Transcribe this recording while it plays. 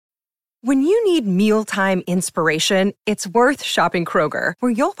When you need mealtime inspiration, it's worth shopping Kroger,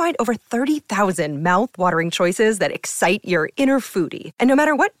 where you'll find over 30,000 mouth-watering choices that excite your inner foodie. And no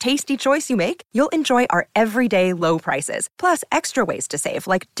matter what tasty choice you make, you'll enjoy our everyday low prices, plus extra ways to save,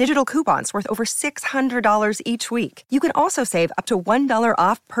 like digital coupons worth over $600 each week. You can also save up to $1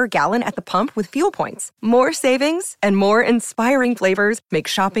 off per gallon at the pump with fuel points. More savings and more inspiring flavors make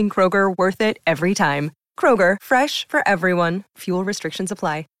shopping Kroger worth it every time. Kroger, fresh for everyone. Fuel restrictions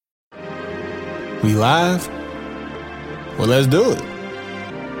apply. We live? Well, let's do it.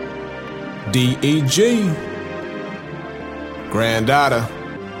 DEG. Granddaughter.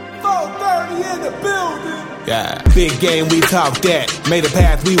 430 in the building. Yeah. Big game, we talk that. Made a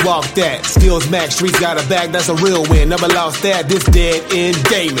path, we walk that. Skills max, streets got a bag, that's a real win. Never lost that, this dead end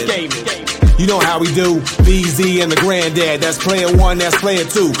gaming. You know how we do. BZ and the granddad, that's player one, that's player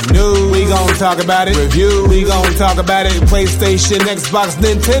two. New, we gon' talk about it. Review, we gon' talk about it. PlayStation, Xbox,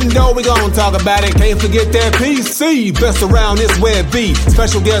 Nintendo, we gon' talk about it. Can't forget that PC, best around this web B.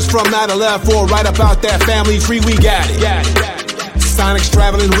 Special guest from 9/11, right up out that family tree, we got it. Sonic's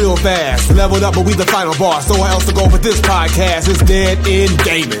traveling real fast. Leveled up, but we the final boss. So else to go with this podcast? It's dead in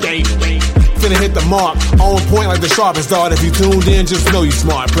gaming. Finna hit the mark, on point like the sharpest dart. If you tuned in, just know you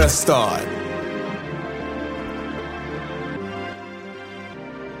smart. Press start.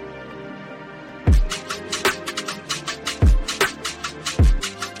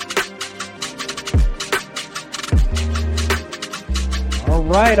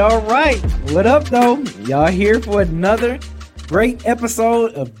 All right. What up, though? Y'all here for another great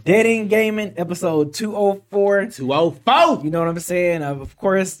episode of Dead End Gaming, episode 204. 204. You know what I'm saying? Of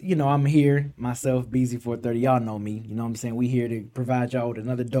course, you know, I'm here, myself, BZ430. Y'all know me. You know what I'm saying? We here to provide y'all with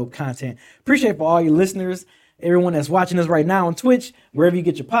another dope content. Appreciate for all your listeners, everyone that's watching us right now on Twitch, wherever you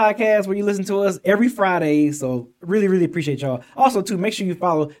get your podcasts, where you listen to us every Friday. So really, really appreciate y'all. Also, too, make sure you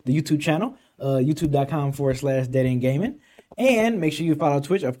follow the YouTube channel, youtube.com/deadendgaming. And make sure you follow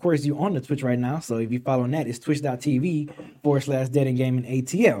Twitch. Of course, you on the Twitch right now. So if you follow that, it's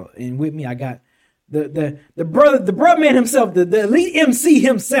twitch.tv/deadendgamingATL. And with me, I got the brother man himself, the elite MC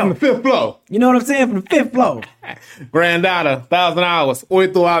himself. From the fifth floor. You know what I'm saying? From the fifth floor. Granddaughter, 1,000 hours. We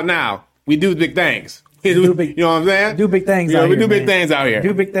throw out now. We do big things. You know what I'm saying? Do big things out here. We do big things out here.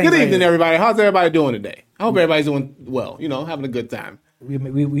 Do big things. Good evening, everybody. How's everybody doing today? I hope everybody's doing well. You know, having a good time. We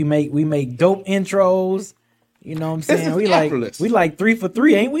make dope intros. You know what I'm saying? We like 3 for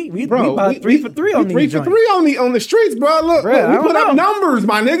 3, ain't we? We about 3 for 3 on these 3 for 3 on the streets, bro. Look, we put up numbers,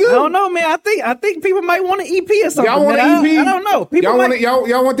 my nigga. I don't know, man. I think people might want an EP or something. Y'all want an EP? I don't know. Y'all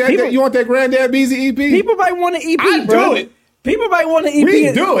want that? You want that Granddad BZ EP? People might want an EP, bro. Do it. People might want an EP.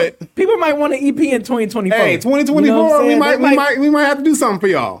 We do it. People might want an EP in 2024. Hey, 2024, you know we might have to do something for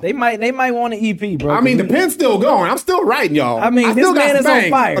y'all. They might want an EP, bro. I mean, the pen's still going. I'm still writing, y'all. I mean, this man is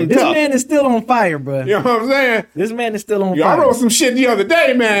on fire. This man is still on fire, bro. You know what I'm saying? This man is still on fire. I wrote some shit the other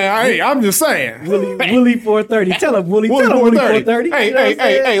day, man. Hey, I'm just saying. Willie 430. Tell him, Willie 430.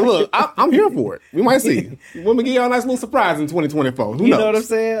 Hey, look, I'm here for it. We might see. We're gonna give y'all a nice little surprise in 2024. Who knows? You know what I'm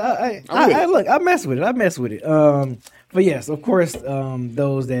saying? I mess with it. But yes, of course,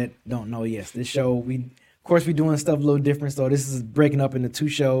 those that don't know, yes, this show, we doing stuff a little different. So this is breaking up into 2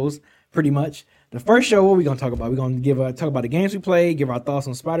 shows, pretty much. The first show, what we going to talk about? We're going to talk about the games we played, give our thoughts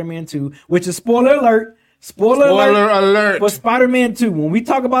on Spider-Man 2, which is spoiler alert for Spider-Man 2. When we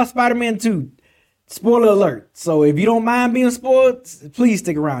talk about Spider-Man 2, spoiler alert. So if you don't mind being spoiled, please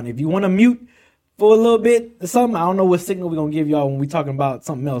stick around. If you want to mute for a little bit or something, I don't know what signal we're going to give y'all when we're talking about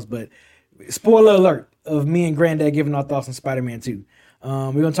something else, but spoiler alert of me and Granddad giving our thoughts on Spider-Man 2.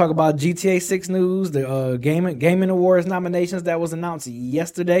 We're going to talk about GTA 6 news, the Gaming Awards nominations that was announced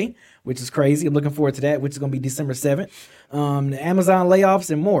yesterday, which is crazy. I'm looking forward to that, which is going to be December 7th. The Amazon layoffs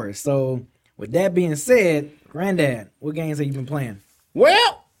and more. So with that being said, Granddad, what games have you been playing?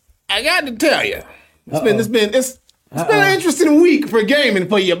 Well, I got to tell you, it's been an interesting week for gaming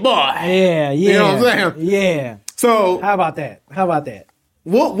for your boy. Yeah. You know what I'm saying? Yeah. So how about that?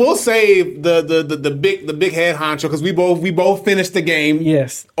 We'll save the big head honcho because we both finished the game.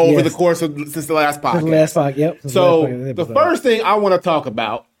 Yes. Over the course of since the last podcast. Yep. So the first thing I want to talk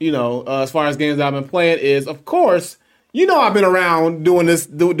about, as far as games I've been playing is, of course, I've been around doing this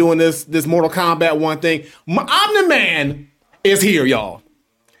Mortal Kombat 1 thing. Omni-Man is here, y'all.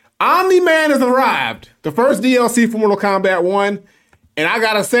 Omni-Man has arrived. The first DLC for Mortal Kombat 1, and I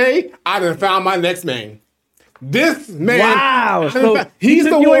gotta say, I done found my next main. This man, wow! So he's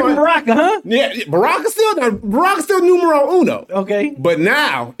the one from Baraka, huh? Yeah, Baraka's still numero uno. Okay, but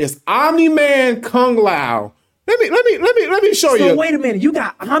now it's Omni-Man Kung Lao. Let me show you. So wait a minute, you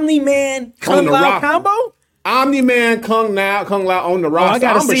got Omni-Man Kung Lao combo? Omni-Man Kung Lao on the roster. I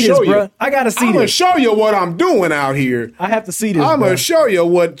gotta see this, bro. I gotta see this. I'm gonna show you what I'm doing out here. I have to see this. I'm gonna show you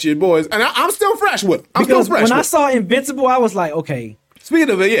what your boys, and I'm still fresh with. When I saw Invincible, I was like, okay. Speaking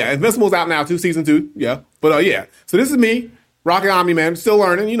of it, yeah, Invincible's out now too, season 2. Yeah, but yeah. So this is me, rocking Omni-Man, still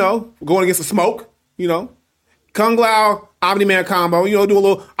learning. Going against the smoke. Kung Lao Omni-Man combo. Do a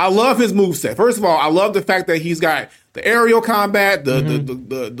little. I love his moveset. First of all, I love the fact that he's got the aerial combat,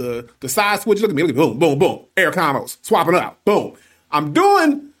 the side switch. Look at me, boom, boom, boom, air combos, swapping out, boom. I'm.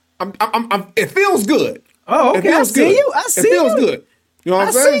 It feels good. Oh, okay. I see you. It feels good. You know what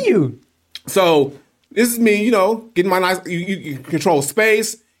I'm saying? I see you. So this is me. getting my nice. You control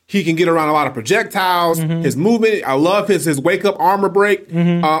space. He can get around a lot of projectiles. His movement. I love his wake up armor break,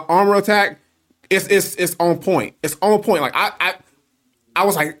 armor attack. It's on point. It's on point. Like I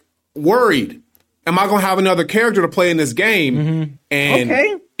was like worried. Am I going to have another character to play in this game? And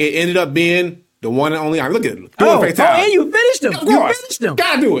it ended up being the one and only. Look at it. And you finished him. You finished him.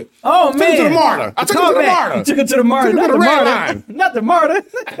 Gotta do it. Oh, man. Took it to the MARTA. I took it to the MARTA. You took it to the MARTA. Not the MARTA. Not the MARTA.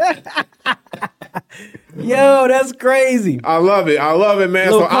 Yo, that's crazy. I love it, man.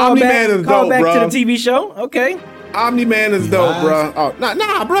 So Omni-Man is dope, bro. Call back to the TV show. Okay. Omni-Man is dope, bro. Oh,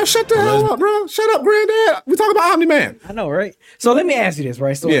 nah, bro. Shut the hell up, bro. Shut up, granddad. We talking about Omni-Man. I know, right? So let me ask you this,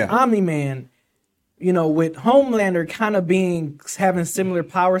 right? So Omni-Man, with Homelander kind of having similar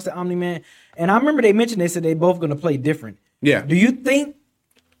powers to Omni-Man, and I remember they said they both going to play different. Yeah. Do you think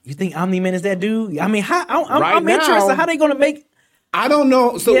Omni-Man is that dude? I mean, I'm interested. How they going to make? I don't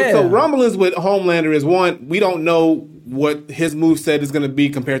know. So rumblings with Homelander is one. We don't know what his moveset is going to be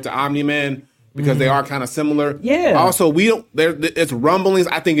compared to Omni-Man. Because they are kind of similar. Yeah. Also, we don't. It's rumblings.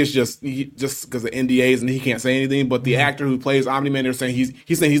 I think it's just because of NDAs and he can't say anything. But the actor who plays Omni-Man, they're saying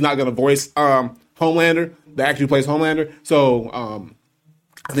he's saying he's not going to voice Homelander. The actor who plays Homelander. So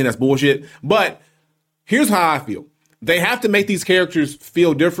I think that's bullshit. But here's how I feel. They have to make these characters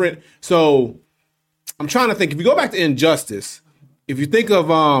feel different. So I'm trying to think. If you go back to Injustice, if you think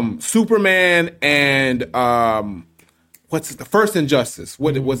of Superman and what's the first Injustice?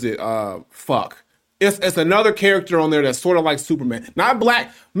 What was it? Fuck. It's another character on there that's sort of like Superman. Not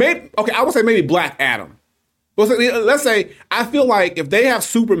black. I would say maybe Black Adam. Let's say, I feel like if they have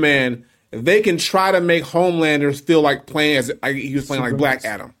Superman, they can try to make Homelander feel like playing as he was playing like Black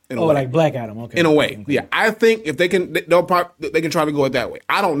Adam. In a way. Like Black Adam. Okay. In a way. Okay. Yeah. I think if they can, they can try to go it that way.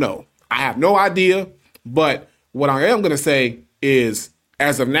 I don't know. I have no idea. But what I am going to say is,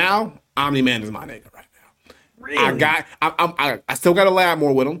 as of now, Omni-Man is my nigga right now. Really? I still got to lab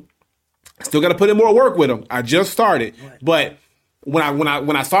more with him. I still got to put in more work with him. I just started, but when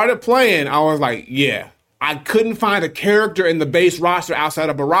I started playing, I was like, yeah, I couldn't find a character in the base roster outside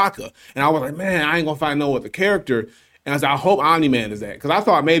of Baraka, and I was like, man, I ain't gonna find no other character. And I said, I hope Omni-Man is that, because I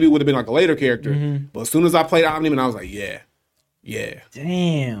thought maybe it would have been like a later character, but as soon as I played Omni-Man, I was like, yeah,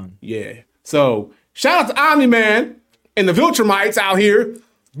 damn, yeah. So shout out to Omni-Man and the Viltrumites out here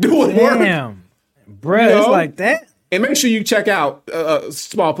doing work. Bruh, it's like that. And make sure you check out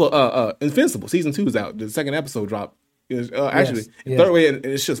Invincible. Season 2 is out. The second episode dropped. Third way, and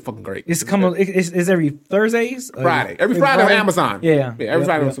it's just fucking great. It's coming. It's every Thursdays, Friday. Every Friday on Amazon. Yeah, every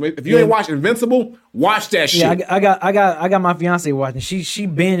Friday. Yeah. So if you ain't watched Invincible, watch that shit. Yeah, I got my fiance watching. She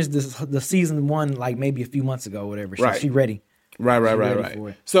binged the season 1 like maybe a few months ago, or whatever. She ready.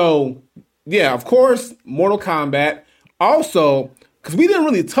 Right. So yeah, of course, Mortal Kombat. Also, because we didn't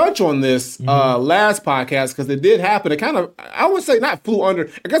really touch on this last podcast, because it did happen. It kind of, I would say, not flew under.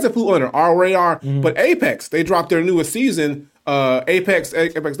 I guess it flew under our radar. But Apex, they dropped their newest season, Apex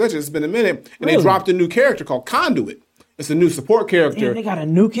Legends. It's been a minute, and they dropped a new character called Conduit. It's a new support character. Damn, they got a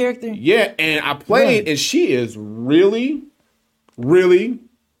new character. Yeah, and I played, and she is really, really,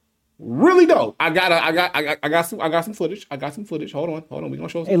 really dope. I got some footage. Hold on. We gonna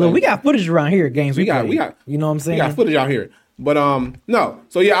show. Hey, look, we got footage around here at games. We got. You know what I'm saying? We got footage out here. But no.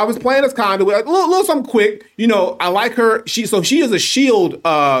 So yeah, I was playing as Conduit. A little something quick. I like her. She is a shield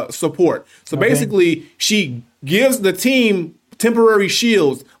support. So basically, she gives the team temporary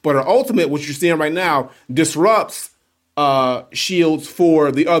shields, but her ultimate, which you're seeing right now, disrupts shields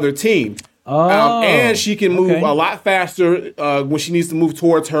for the other team. And she can move a lot faster when she needs to move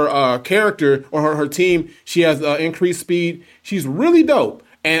towards her character or her team. She has increased speed. She's really dope.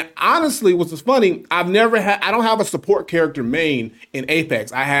 And honestly, what's funny, I don't have a support character main in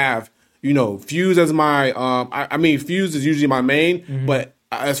Apex. I have, Fuse as my, Fuse is usually my main, but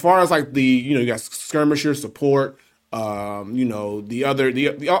as far as like you got skirmisher support, all the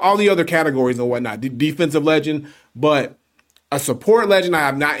other categories and whatnot, defensive legend, but a support legend I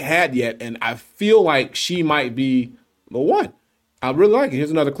have not had yet, and I feel like she might be the one. I really like it.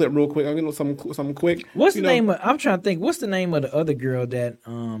 Here's another clip real quick. I'm going to something quick. What's the name of, I'm trying to think, what's the name of the other girl that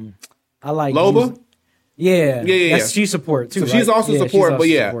I like? Loba? Yeah. She support too. So right? she's also support, but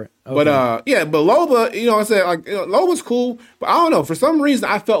yeah. Support. Okay. But Loba, I said, like, Loba's cool, but I don't know. For some reason,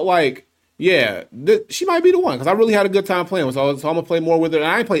 I felt like, she might be the one because I really had a good time playing with her. So I'm going to play more with her. And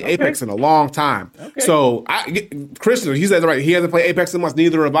I ain't played Apex in a long time. Okay. So Christian, he said right, he hasn't played Apex in months,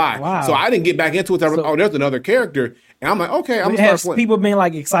 neither have I. Wow. So I didn't get back into it. There's another character. And I'm like, okay, I'm going to start playing. People been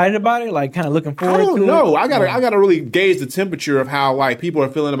like excited about it, like kind of looking forward to it? I don't know. I gotta really gauge the temperature of how like people are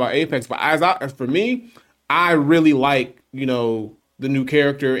feeling about Apex. But as for me, I really like, the new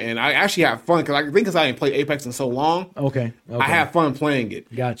character, and I actually have fun because I didn't play Apex in so long. Okay. I have fun playing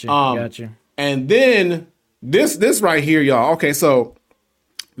it. Gotcha. And then this right here, y'all. Okay, so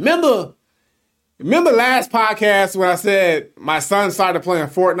remember last podcast when I said my son started playing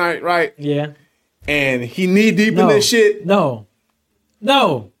Fortnite, right? Yeah. And he knee deep in this shit. No.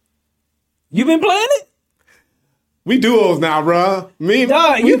 You been playing it? We duos now, bro.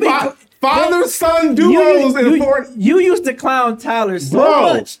 Father-son duos in Fortnite. You used to clown Tyler so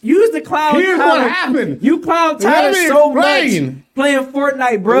much. Here's what happened. You clown Tyler so much playing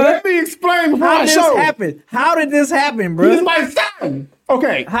Fortnite, bro. Let me explain before I show. How did this happen, bro? He's my son.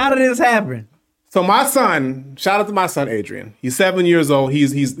 Okay. How did this happen? So my son, shout out to my son Adrian. He's 7 years old. He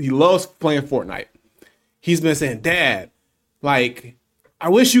loves playing Fortnite. He's been saying, Dad, like, I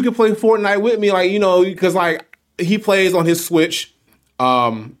wish you could play Fortnite with me, like, because like he plays on his Switch,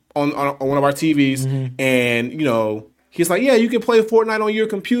 on one of our TVs, and he's like, yeah, you can play Fortnite on your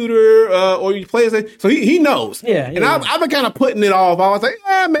computer, or you play it. So he knows. And I've been kind of putting it off. I was like,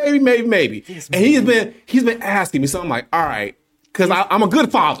 yeah, maybe. And he's been asking me. So I'm like, all right, because I'm a good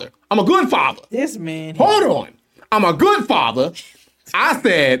father. This man. Hold on. I'm a good father. I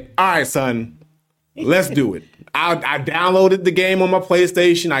said, all right, son, let's do it. I downloaded the game on my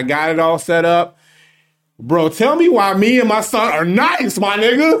PlayStation. I got it all set up. Bro, tell me why me and my son are nice, my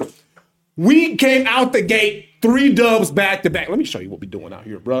nigga. We came out the gate 3 dubs back to back. Let me show you what we doing out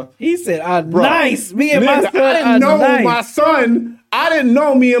here, bro. He said, nice. Me and my son I didn't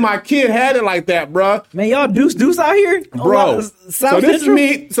know me and my kid had it like that, bro. Man, y'all deuce out here? Bro. So this is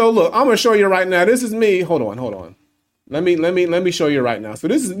me. So look, I'm going to show you right now. This is me. Hold on. Let me show you right now. So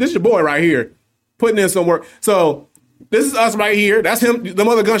this is your boy right here putting in some work. So this is us right here. That's him. The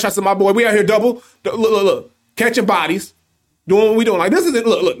other gunshots of my boy. We out here double. Look. Catching bodies. Doing what we doing. Like, this is it.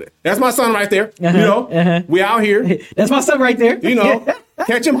 Look. That's my son right there. We out here. That's my son right there.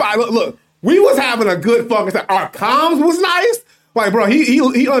 Catching bodies. Look. We was having a good fucking time. Our comms was nice. Like, bro,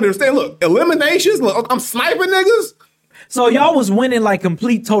 he understand. Look, eliminations. Look, I'm sniping niggas. So y'all was winning like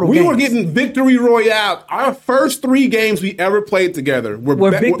complete total games. We were getting victory royale. Our first 3 games we ever played together were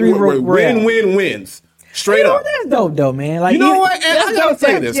wins. Straight up. That's dope, though, man. Like, what? And I gotta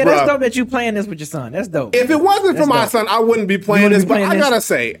say this, bro. That's dope that you playing this with your son. That's dope. If it wasn't for my son, I wouldn't be playing this. But I gotta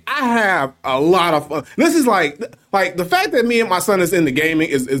say, I have a lot of fun. This is like the fact that me and my son is into gaming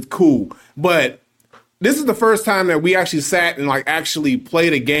is cool. But this is the first time that we actually sat and like actually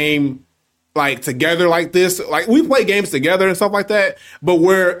played a game like together like this. Like, we play games together and stuff like that. But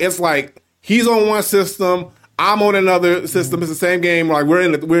where it's like he's on one system, I'm on another system. It's the same game. Like, we're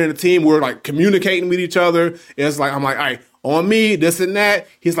in a team. We're like communicating with each other. It's like, I'm like, all right, on me, this and that.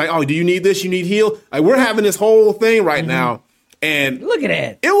 He's like, oh, do you need this? You need heal? Like, we're having this whole thing right now. And look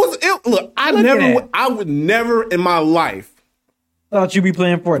at that. Look, I would never in my life thought you'd be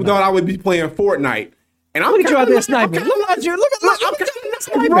playing Fortnite. Thought I would be playing Fortnite. And look at you out there sniping. Look at you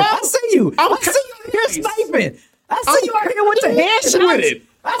sniping. I see you. I see you out here sniping. I see you out here with the headshots.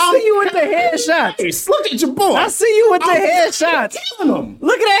 I see you with the headshots. Look at your boy. I see you with the headshots.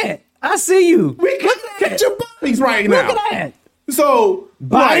 Look at that. I see you. Look at your bodies right now. Look at that. So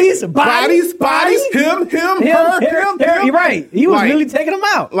bodies, him. You're right. He was really taking them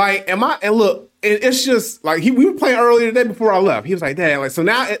out. Like, and look, it's just like we were playing earlier today before I left. He was like, Dad, like, so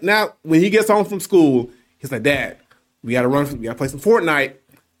now when he gets home from school, he's like, Dad, we gotta play some Fortnite.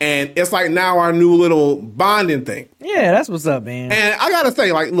 And it's like now our new little bonding thing. Yeah, that's what's up, man. And I gotta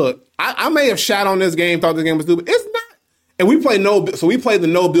say, like, look, I may have shat on this game, thought this game was stupid. It's not. And we play the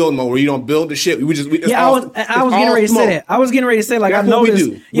no build mode where you don't build the shit. I was getting ready to say that. I was getting ready to say, like, I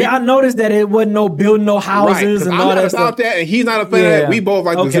noticed. I noticed that it wasn't no building no houses and all that stuff. And he's not a fan of that. We both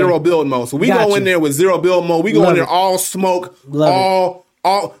like the 0 build mode. So we go in there with 0 build mode. We go in there all smoke, all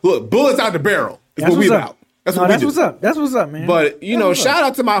look, bullets out the barrel. Is what we about. That's what's up. That's what's up, man. But shout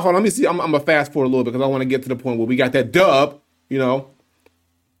out to my hold on, let me see. I'm gonna fast forward a little bit because I want to get to the point where we got that dub. So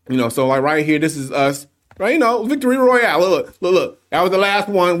like right here, this is us. Right, victory royale. Look. That was the last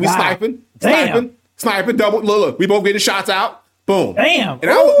one. We sniping, double. Look. We both getting shots out. Boom. Damn.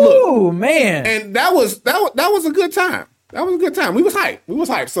 And man. And that was a good time. That was a good time. We was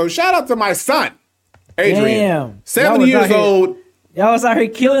hyped. So shout out to my son, Adrian. Damn. 7 years old. Y'all was out here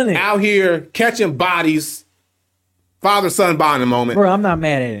killing it. Out here catching bodies. Father-son bonding moment. Bro, I'm not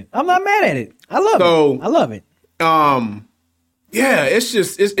mad at it. I love it. Yeah, it's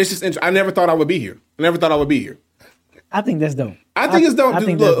just interesting. I never thought I would be here. I think that's dope. I think it's dope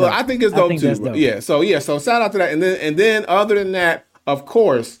too. Yeah. So shout out to that. And then other than that, of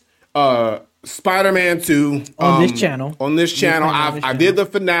course, Spider-Man 2 on this channel. I did the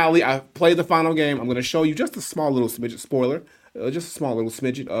finale. I played the final game. I'm going to show you just a small little smidget spoiler, just a small little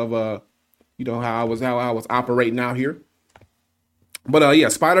smidget of how I was operating out here. But yeah,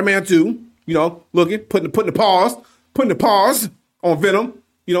 Spider-Man 2. Putting the pause on Venom.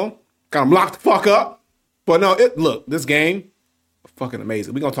 Got him locked the fuck up. But no, this game, fucking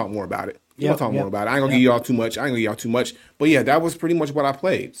amazing. We're gonna talk more about it. I ain't gonna give y'all too much. But yeah, that was pretty much what I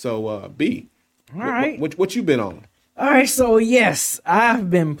played. So B. All right. What you been on? All right, so yes, I've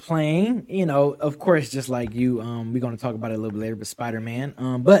been playing, of course, just like you. We're gonna talk about it a little bit later, but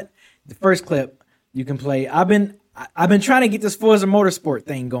Spider-Man. But the first clip you can play. I've been trying to get this Forza Motorsport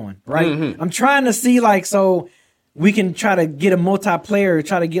thing going, right? Mm-hmm. I'm trying to see so we can try to get a multiplayer,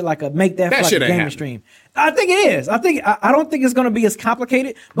 try to get make that for a gaming stream. I think it is. I don't think it's going to be as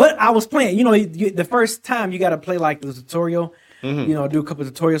complicated, but I was playing, the first time you got to play the tutorial, do a couple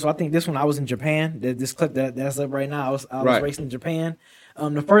of tutorials. So I think this one I was in Japan. This clip that's up right now, I was racing in Japan.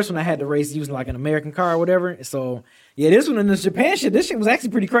 The first one I had to race using an American car or whatever. So yeah, this one in this Japan shit, this shit was actually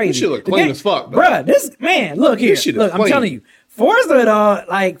pretty crazy. This shit look clean as fuck, bruh. Look here. Look, I'm telling you.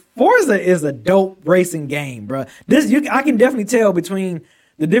 Forza, Forza is a dope racing game, bro. I can definitely tell the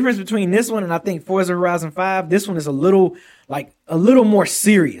difference between this one and I think Forza Horizon 5. This one is a little more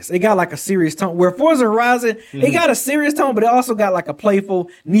serious. It got a serious tone. Where Forza Horizon, it got a serious tone, but it also got a playful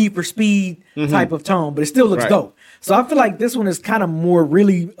Need for Speed type of tone. But it still looks dope. So I feel like this one is kind of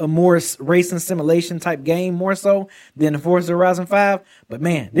really a more racing simulation type game more so than the Forza Horizon 5. But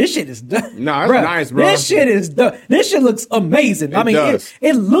man, this shit is done. No, it's nice, bro. This shit is done. This shit looks amazing.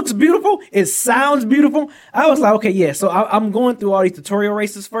 It looks beautiful. It sounds beautiful. I was like, okay, yeah. So I'm going through all these tutorial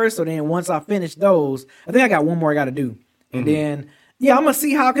races first. So then once I finish those, I think I got one more I got to do. And then, yeah, I'm going to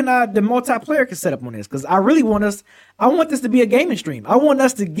see how the multiplayer can set up on this. Because I really want this to be a gaming stream. I want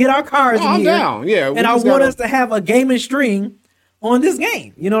us to get our cars in here. Down. Yeah, and I want us to have a gaming stream on this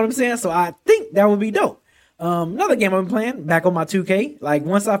game. You know what I'm saying? So I think that would be dope. Another game I've been playing, back on my 2K.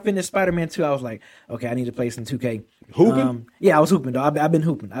 Once I finished Spider-Man 2, I was like, okay, I need to play some 2K. Hooping? Yeah, I was hooping, though. I've been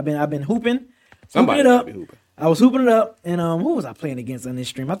hooping. I've been hooping. Somebody hooping it up. Be hooping. I was hooping it up. And who was I playing against on this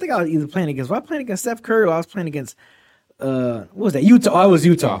stream? I think I was either playing against Steph Curry or I was playing against... what was that? Utah. Oh, it was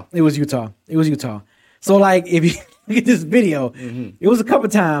Utah. It was Utah. So if you look at this video, it was a couple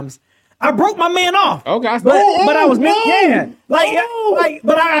times. I broke my man off. Okay. But I was but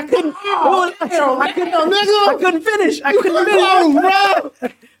I couldn't. I couldn't finish.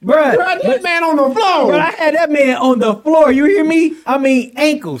 Bruh. That man on the floor. But I had that man on the floor. You hear me? I mean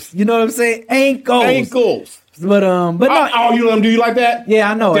ankles. You know what I'm saying? Ankles. But no. You let him do you like that?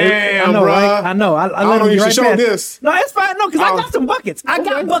 Yeah, I know. Damn, I know, bro. right? I know. I let him do you should show this. No, it's fine. No, because I got some buckets. I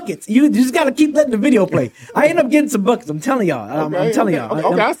got buckets. You just got to keep letting the video play. I end up getting some buckets. I'm telling y'all. I'm telling y'all.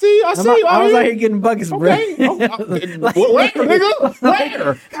 Okay, I see you. I was out here getting buckets, bro. Okay. Where, nigga?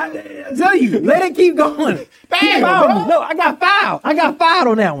 Where? I tell you, let it keep going. Damn, bro. No, I got fouled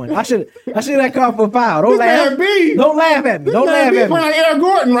on that one. I should have called for a foul. Don't laugh at me. Don't laugh at me. Playing like Eric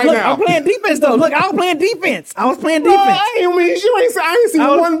Gordon right now. I'm playing defense though. Look, I was playing defense. I ain't seen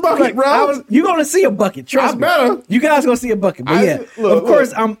one bucket, bro. You're gonna see a bucket. Trust me. Better. You guys gonna see a bucket. But of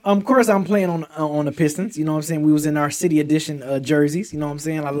course I'm playing on the Pistons. You know what I'm saying? We was in our City Edition jerseys. You know what I'm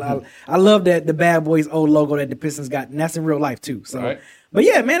saying? I love that the Bad Boys old logo that the Pistons got, and that's in real life too. So. Right. But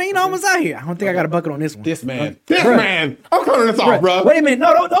yeah, man, I was out here. I don't think I got a bucket on this one. This man. I'm turning this off, bro. Wait a minute.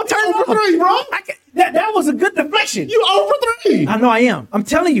 No, don't turn it off. 3, bro. That was a good deflection. You 0 for 3. I know I am. I'm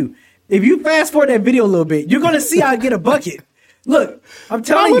telling you. If you fast forward that video a little bit, you're going to see I get a bucket. Look, I'm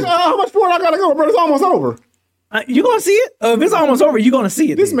telling you. How much forward I got to go, bro? It's almost over. You're going to see it? If it's almost over, you're going to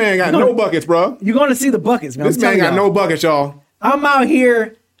see it. This man got no buckets, bro. You're going to see the buckets, man. This man got no buckets, y'all. I'm out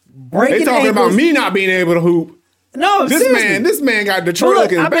here breaking They talking ankles. about me not being able to hoop. No, this man got Detroit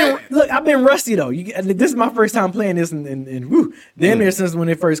looking bad. I've been rusty though. This is my first time playing this, and damn near since when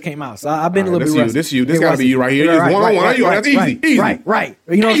it first came out. So I've been a little bit rusty. This got to be you right here. It's one-on-one. That's easy. Right.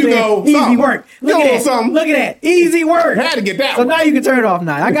 You know what I'm saying? Easy work. Look at that. Easy work. I had to get that. So now you can turn it off.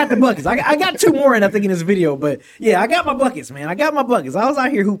 Now I got the buckets. I got 2 more in this video, but yeah, I got my buckets, man. I was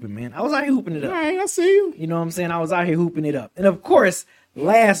out here hooping, man. I was out here hooping it up. All right, I see you. You know what I'm saying? I was out here hooping it up, and of course,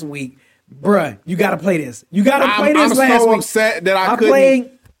 last week. Bruh, you gotta play this. You gotta play this last week. I'm so upset that I couldn't. Playing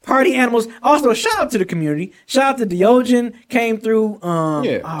Party Animals. Also, shout out to the community. Shout out to Diogen came through. Shout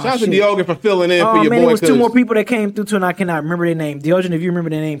out to Diogen for filling in for your boy. There was 2 more people that came through too, and I cannot remember their name. Diogen, if you remember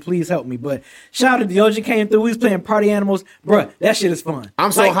their name, please help me. But shout out to Diogen came through. We was playing Party Animals. Bruh, that shit is fun.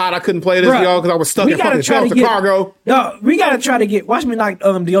 I'm so hot I couldn't play this, y'all, because I was stuck in fucking Chicago. No, we gotta try to get. Watch me knock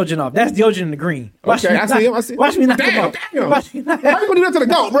Diogen off. That's Diogen in the green. I see him. Watch me knock him off. Damn. How you gonna do that to the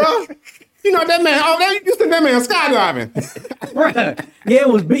goat, bro? You know that man. You sent that man skydiving, bruh. Yeah, it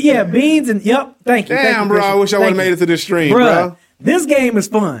was. Yeah, beans and Thank you. Damn, bro. I wish I would have made it to this stream, bro. This game is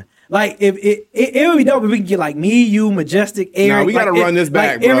fun. Like if it would be dope if we can get like me, you, Majestic, Eric. Nah, we gotta run this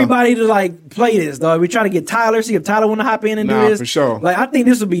back, bro. Everybody to like play this, dog. We try to get Tyler. See if Tyler want to hop in and do this. For sure. Like I think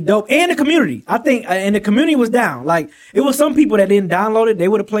this would be dope, and the community. I think, and the community was down. Like it was some people that didn't download it. They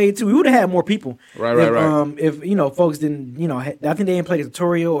would have played too. We would have had more people. Right. If folks didn't, I think they didn't play the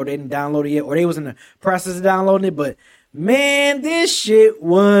tutorial or they didn't download it yet, or they was in the process of downloading it, but. Man, this shit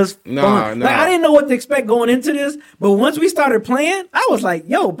was fun. Like, I didn't know what to expect going into this, but once we started playing, I was like,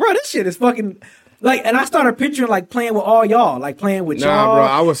 yo, bro, this shit is fucking... Like, and I started picturing, like, playing with all y'all. Like, playing with y'all. Bro,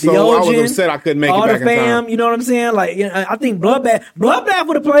 I was upset I couldn't make it back in time. All the fam, you know what I'm saying? Like, I think Bloodbath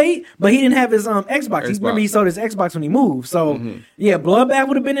would have played, but he didn't have his Xbox. Remember, he sold his Xbox when he moved. So, yeah, Bloodbath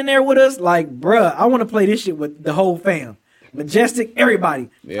would have been in there with us. Like, bruh, I want to play this shit with the whole fam. Majestic, everybody.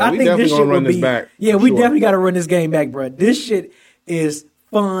 Yeah, I think this shit would be. Yeah, we definitely got to run this game back, bro. This shit is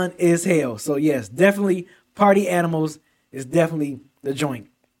fun as hell. So yes, definitely Party Animals is definitely the joint.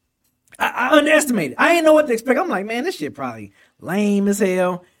 I underestimated. I didn't know what to expect. I'm like, man, this shit probably lame as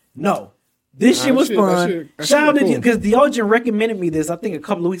hell. No, this shit was fun. Shout out to you because Diogen recommended me this. I think a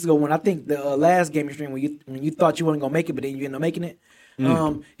couple of weeks ago when I think the last gaming stream when you thought you weren't gonna make it, but then you ended up making it.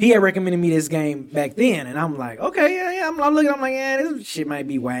 He had recommended me this game back then, and I'm like, okay, yeah. I'm looking, I'm like, yeah, this shit might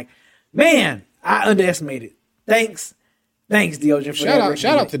be whack. Man, I underestimated. Thanks, Diogen.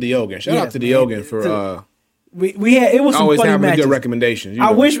 Shout out to Diogen. Shout out to Diogen for we had it was some always funny having matches. Good recommendations.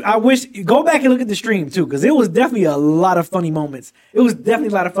 I wish go back and look at the stream too, because it was definitely a lot of funny moments. It was definitely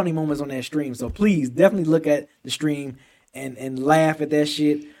a lot of funny moments on that stream. So please definitely look at the stream and laugh at that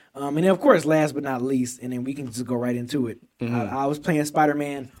shit. And then, of course, last but not least, and then we can just go right into it. I was playing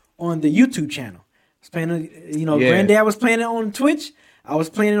Spider-Man on the YouTube channel. I was playing, Granddad was playing it on Twitch. I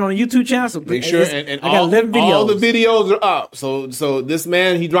was playing it on the YouTube channel. So make sure, and I got 11 videos. All the videos are up. So this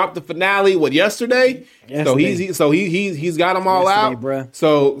man, he dropped the finale yesterday. So he's got them all out, bruh.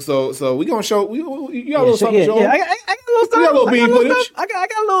 So we gonna show. You got a little something to show. I got a little stuff. We got a little beam footage. I got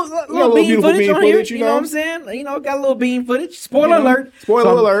a little beam footage on here. You know what I'm saying? Got a little beam footage. Spoiler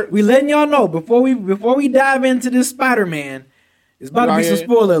alert. We letting y'all know before we dive into this Spider-Man. It's about to be some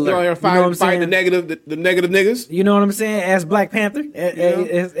spoiler alert. You know what I'm saying? The negative niggas. You know what I'm saying? As Black Panther.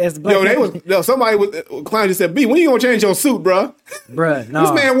 As Black Panther. Somebody with Clown just said, B, when you gonna change your suit, bro? Bruh, no.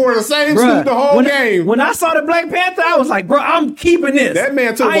 This man wore the same suit the whole game. When I saw the Black Panther, I was like, bro, I'm keeping this. That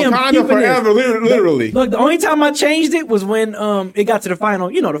man took Wakanda forever, literally. Look, the only time I changed it was when it got to the final,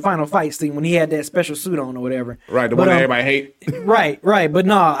 the final fight scene when he had that special suit on or whatever. Right, the one that everybody hate. Right. But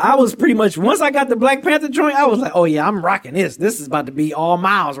no, I was pretty much, once I got the Black Panther joint, I was like, oh yeah, I'm rocking this. This is about to be all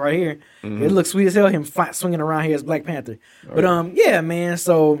Miles right here. It looks sweet as hell, him swinging around here as Black Panther. Right. But yeah, man,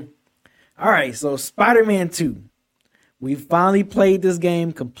 so, all right, so Spider-Man 2. We finally played this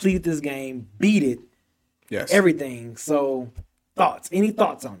game, completed this game, beat it. Yes. Everything. So, thoughts? Any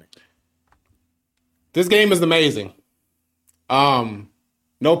thoughts on it? This game is amazing.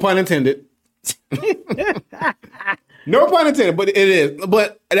 No pun intended. No pun intended, but it is.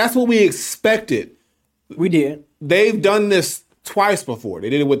 But that's what we expected. We did. They've done this twice before. They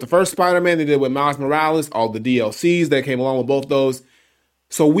did it with the first Spider-Man. They did it with Miles Morales, all the DLCs that came along with both those.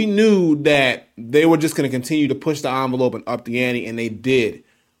 So we knew that they were just going to continue to push the envelope and up the ante, and they did.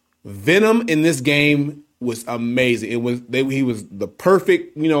 Venom in this game was amazing. He was the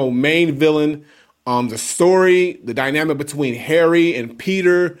perfect, main villain. The story, the dynamic between Harry and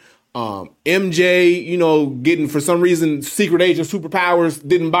Peter, MJ, getting for some reason secret agent superpowers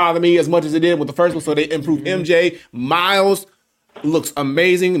didn't bother me as much as it did with the first one. So they improved MJ. Miles looks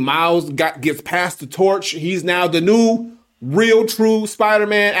amazing. Miles gets past the torch. He's now the new, real, true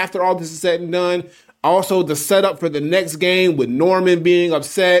Spider-Man after all this is said and done. Also, the setup for the next game with Norman being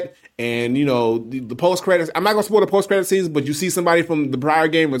upset and, the post-credits. I'm not going to spoil the post-credit scenes, but you see somebody from the prior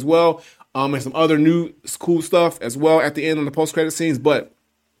game as well, and some other new cool stuff as well at the end on the post-credit scenes. But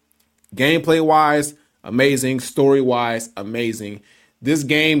gameplay-wise, amazing. Story-wise, amazing. This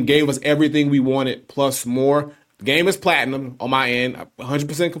game gave us everything we wanted, plus more. The game is platinum on my end,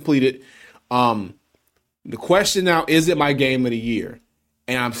 100% completed. The question now, is it my game of the year?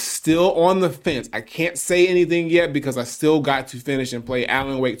 And I'm still on the fence. I can't say anything yet because I still got to finish and play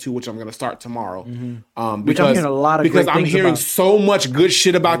Alan Wake 2, which I'm going to start tomorrow. Which I'm hearing a lot of because great I'm things hearing about. So much good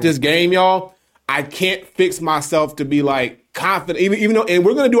shit about this game, y'all. I can't fix myself to be like confident, even though. And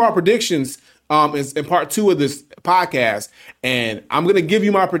we're going to do our predictions in part 2 of this podcast, and I'm going to give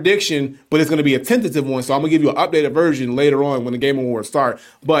you my prediction, but it's going to be a tentative one. So I'm going to give you an updated version later on when the Game Awards start.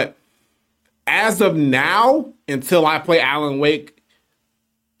 But as of now, until I play Alan Wake,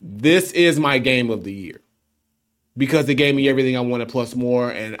 this is my game of the year because it gave me everything I wanted plus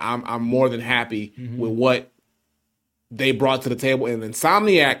more, and I'm more than happy with what they brought to the table. And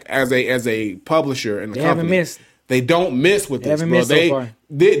Insomniac as a publisher and the company, haven't missed. They don't miss with this, bro. So far.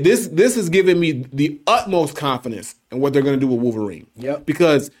 This is giving me the utmost confidence in what they're going to do with Wolverine. Yep.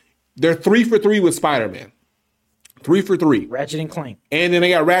 Because they're 3 for 3 with Spider-Man. 3 for 3. Ratchet and Clank. And then they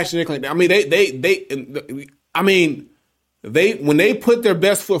got Ratchet and Clank. I mean, when they put their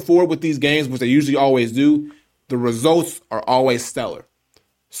best foot forward with these games, which they usually always do, the results are always stellar.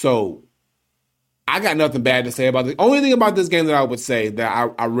 So I got nothing bad to say about it. The only thing about this game that I would say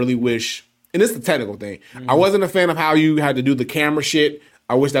that I really wish, and it's the technical thing, I wasn't a fan of how you had to do the camera shit.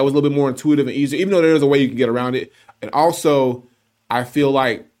 I wish that was a little bit more intuitive and easier, even though there's a way you can get around it. And also, I feel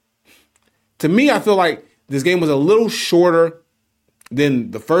like this game was a little shorter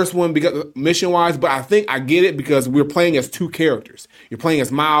than the first one because mission-wise, but I think I get it because we're playing as 2 characters. You're playing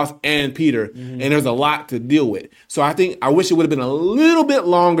as Miles and Peter, and there's a lot to deal with. So I wish it would have been a little bit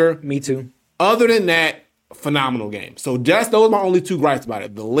longer. Me too. Other than that, phenomenal game. So those are my only 2 gripes about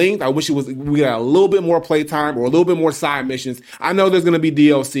it. The length, I wish we got a little bit more playtime or a little bit more side missions. I know there's going to be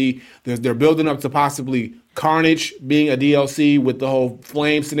DLC. They're building up to possibly Carnage being a DLC with the whole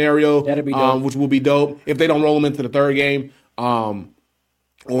flame scenario. That'd be dope. Which will be dope if they don't roll them into the third game. And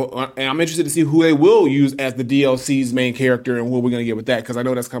I'm interested to see who they will use as the DLC's main character and what we're going to get with that because I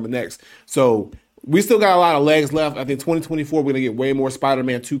know that's coming next. So we still got a lot of legs left. I think 2024 we're going to get way more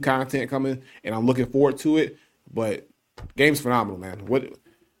Spider-Man 2 content coming, and I'm looking forward to it. But game's phenomenal, man.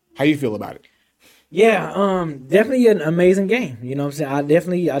 How you feel about it? Yeah, definitely an amazing game. You know what I'm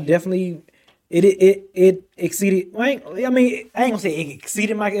saying? I definitely it exceeded. I ain't gonna say it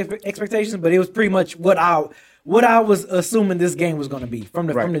exceeded my expectations, but it was pretty much what I was assuming this game was going to be from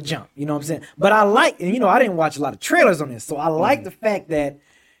the jump. You know what I'm saying? But I I didn't watch a lot of trailers on this, so I like the fact that,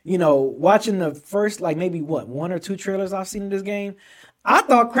 watching the first, maybe 1 or 2 trailers I've seen in this game, I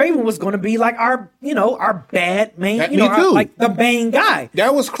thought Kraven was going to be like our bad main, like the main guy.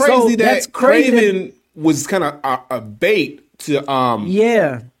 That was crazy. So Kraven was kind of a bait to,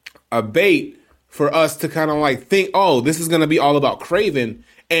 a bait for us to kind of think, oh, this is going to be all about Kraven.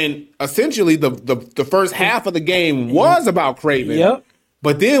 And essentially, the first half of the game was about Kraven. Yep.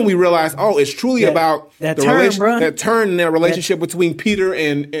 But then we realized, oh, it's truly about that turn in that relationship between Peter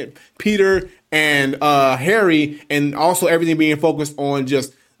and Harry, and also everything being focused on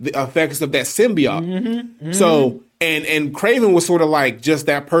just the effects of that symbiote. So, and Kraven was sort of like just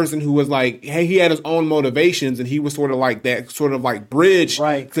that person who was like, hey, he had his own motivations, and he was sort of like that bridge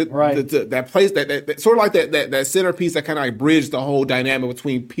to that place, that sort of like that centerpiece that kind of bridged the whole dynamic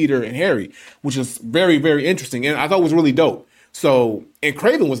between Peter and Harry, which is very, very interesting, and I thought was really dope. So, and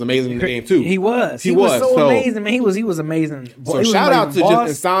Kraven was amazing in the game too. He was so amazing, man. He was amazing. So shout out to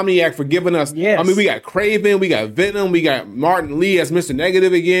just Insomniac for giving us. Yes. I mean, we got Kraven, we got Venom, we got Martin Lee as Mr.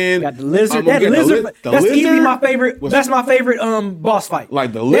 Negative again. Got the Lizard. That's easily my favorite. That's my favorite boss fight.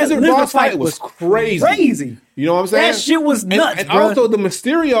 Like the Lizard boss fight was crazy. You know what I'm saying? That shit was nuts, and also the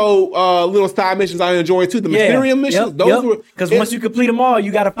Mysterio little side missions I enjoyed too. The Mysterio missions, those were because once you complete them all,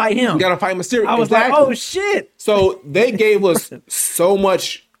 you got to fight him. You got to fight Mysterio. I was like, oh shit! So they gave us so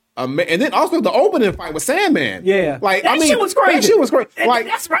much, and then also the opening fight with Sandman. Yeah, shit was crazy. That shit was crazy.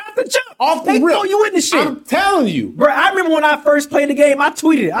 That's right off the jump. Off the rip, throw you in the shit. I'm telling you, bro. I remember when I first played the game, I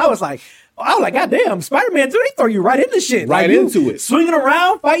tweeted it. I was like, God damn, Spider-Man 2, they throw you right into shit. Into it. Swinging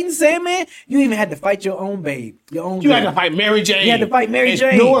around, fighting Sandman. You even had to fight your own babe. You had to fight Mary Jane. You had to fight Mary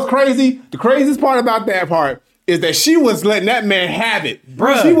Jane. You know what's crazy? The craziest part about that part is that she was letting that man have it.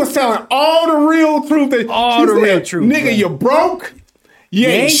 Bruh. She was telling all the real truth. All the real truth. Nigga, you broke. You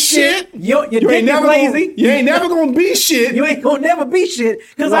ain't shit. You ain't never lazy. You ain't never gonna be shit. You ain't gonna never be shit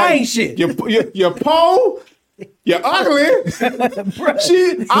because I ain't shit. You're poor. You're ugly.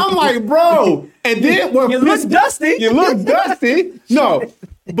 I'm like, bro. And then when you look dusty. You look dusty. No,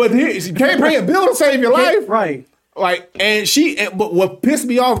 but you can't pay a bill to save your life. Right. Like, but what pissed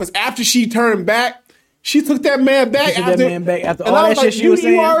me off is after she turned back, she took that man back. After all that shit she was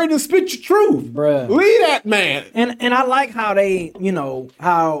saying. You already spit your truth, bruh. Leave that man. And I like how they,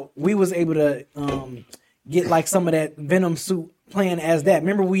 how we was able to get like some of that Venom suit playing as that.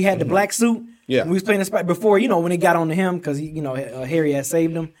 Remember we had the black suit. Yeah, we was playing the spot before, when it got on to him because Harry had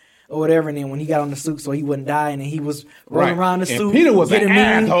saved him or whatever, and then when he got on the suit so he wouldn't die, and then he was rolling around the suit. Peter was an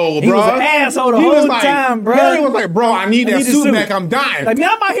asshole, bro. He was an asshole the whole time, bro. Harry was like, bro, I need that suit back. I'm dying. Like, man,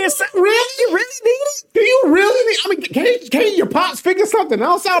 I'm out here saying, really? You really need it? Do you really need? I mean, can your pops figure something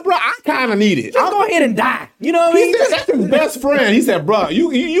else out, bro? I kind of need it. I'll go ahead and die. You know what I mean? He said that's his best friend. He said, bro, you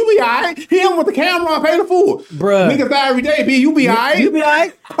be all right. He him with the camera and pay the fool. Bro. Niggas die every day, B. You be all right. You be all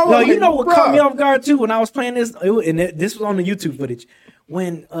right? No, you know what caught me off guard, too, when I was playing this, and this was on the YouTube footage.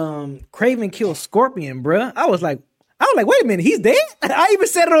 When Kraven killed Scorpion, bruh, I was like, wait a minute, he's dead. I even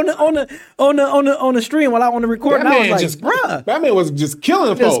said it on the stream while I on the recording. I was like, bruh, that man was just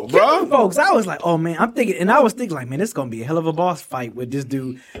killing folks. I was like, oh man, I was thinking like, man, this is gonna be a hell of a boss fight with this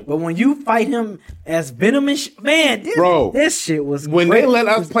dude. But when you fight him as Venom and man, this shit was when great. they let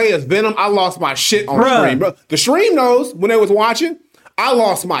us play as Venom, I lost my shit on the stream, bro. The stream knows when they was watching. I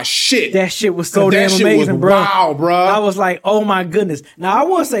lost my shit. That shit was so damn amazing, bro. Wow, bro. I was like, oh my goodness. Now I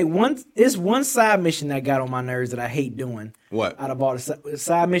will say it's one side mission that got on my nerves that I hate doing. What? Out of all the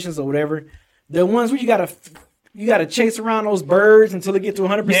side missions or whatever, the ones where you gotta chase around those birds until it get to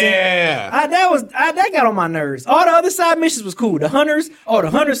 100%. Yeah. That got on my nerves. All the other side missions was cool. The hunters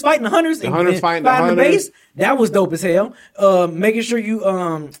fighting the hunters. The hunters fighting the hunters. Base. That was dope as hell. Making sure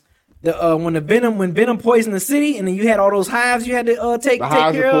you when Venom poisoned the city, and then you had all those hives you had to take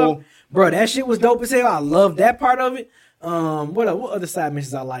care of. Bro, that shit was dope as hell. I love that part of it. What other side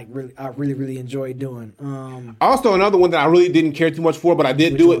missions I really enjoyed doing. Also, another one that I really didn't care too much for, but I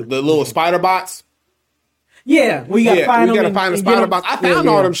did do it. The little spider bots. Yeah, we gotta find the spider bots. I found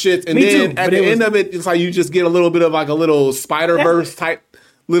all them shits, and then at the end of it, it's like you just get a little bit of like a little Spider-Verse type.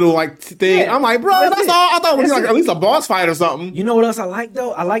 Little like thing. Yeah, I'm like, bro, that's all. I thought it was like at least a boss fight or something. You know what else I like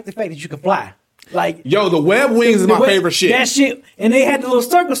though? I like the fact that you can fly. Like, yo, the web wings is my favorite shit. That shit, and they had the little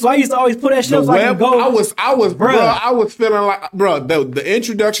circle, so I used to always put that shit up so I could go. I was feeling like, bro, the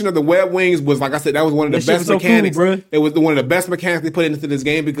introduction of the web wings was, like I said, that was one of the best mechanics. So cool, it was one of the best mechanics they put into this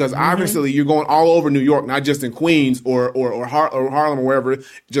game because obviously you're going all over New York, not just in Queens or Harlem or wherever,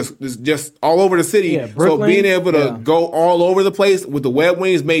 just all over the city. Yeah, Brooklyn, so being able to go all over the place with the web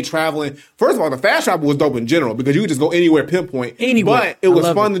wings made traveling. First of all, the fast travel was dope in general because you could just go anywhere, pinpoint. But it was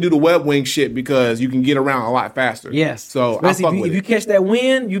fun to do the web wing shit because you can get around a lot faster. Yes. So if you catch that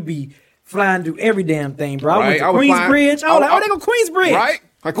wind, you be flying through every damn thing, bro. I went to Queensbridge. I was like, they go Queensbridge. Right.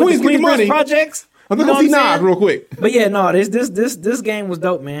 Like Queensbridge money. Projects. I'm gonna see Nas real quick. But yeah, no, this game was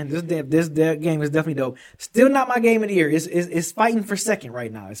dope, man. This game is definitely dope. Still not my game of the year. It's fighting for second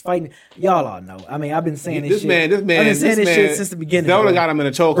right now. It's fighting. Y'all all know. I mean, I've been saying this shit. I've been saying this shit since the beginning. Zelda got him in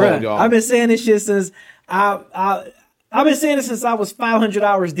a chokehold, y'all. I've been saying this shit since I've been saying it since I was 500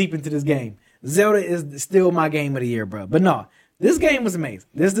 hours deep into this game. Zelda is still my game of the year, bro. But no, this game was amazing.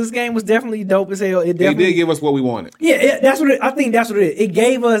 This game was definitely dope as hell. It did give us what we wanted. Yeah, I think that's what it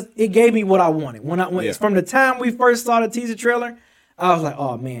is. It gave me what I wanted. From the time we first saw the teaser trailer, I was like,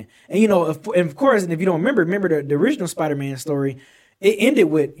 oh man. And of course, and if you don't remember the original Spider-Man story, it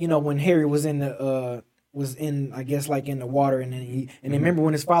ended with, when Harry was in I guess like in the water, and then remember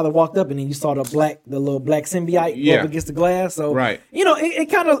when his father walked up and then you saw the little black symbiote up against the glass. So right, it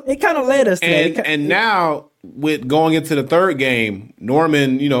kind of led us to that. And now with going into the third game,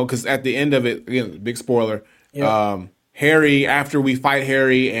 Norman, because at the end of it, again, big spoiler, Harry, after we fight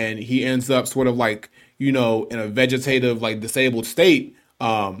Harry and he ends up sort of like in a vegetative like disabled state,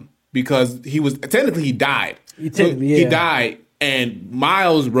 because he died. He died. And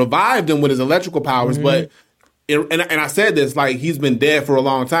Miles revived him with his electrical powers, but and I said this, like, he's been dead for a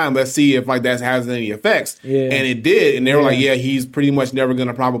long time. Let's see if like that has any effects. Yeah. And it did. And they were like, yeah, he's pretty much never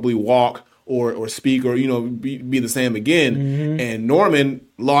gonna probably walk or speak or be the same again. And Norman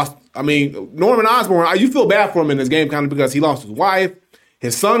Osborn, you feel bad for him in this game kind of because he lost his wife.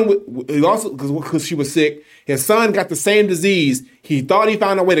 His son, he also because she was sick. His son got the same disease. He thought he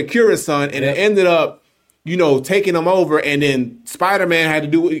found a way to cure his son, and it ended up taking him over, and then Spider-Man had to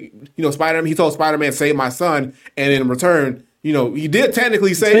do, he told Spider-Man, save my son, and in return, he did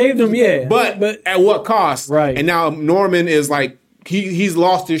technically saved him, yeah. But at what cost? Right. And now Norman is like, he's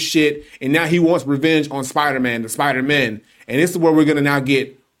lost his shit, and now he wants revenge on Spider-Man, the Spider-Men. And this is where we're going to now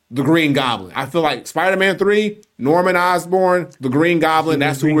get the Green Goblin. I feel like Spider-Man 3, Norman Osborn, the Green Goblin,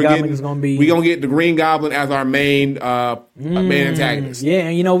 that's who we're getting. We're going to get the Green Goblin as our main antagonist. Yeah,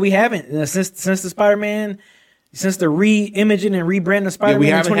 and we haven't, since the Spider-Man, since the re-imaging and rebranding of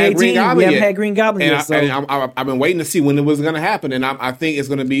Spider-Man in 2018, we haven't had Green Goblin yet. So. And I've been waiting to see when it was going to happen, and I think it's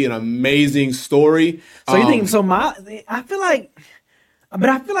going to be an amazing story. So you think, I feel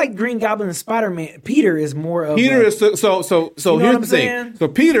like Green Goblin and Spider-Man, Peter is more of Peter so here's the thing. So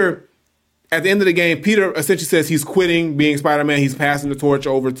Peter, at the end of the game, Peter essentially says he's quitting being Spider-Man. He's passing the torch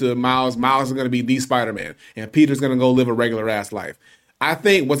over to Miles. Miles is going to be the Spider-Man, and Peter's going to go live a regular-ass life. I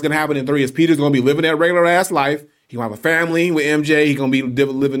think what's going to happen in 3 is Peter's going to be living that regular-ass life. He's going to have a family with MJ. He's going to be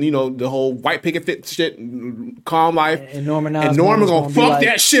living, the whole white picket fit shit, calm life. And Norman's going to fuck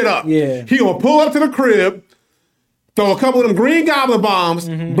that shit up. Yeah. He going to pull up to the crib, throw a couple of them Green Goblin bombs,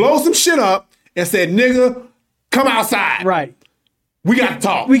 blow some shit up, and said, nigga, come outside. Right. We got to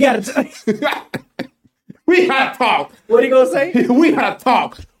talk. We got to talk. What are you going to say? We got to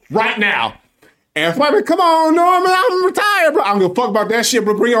talk right now. And Spider-Man, come on, Norman, I'm retired, bro. I don't give a fuck about that shit,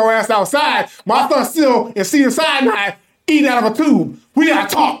 bro. Bring your ass outside. My son's still in senior cyanide eating out of a tube. We got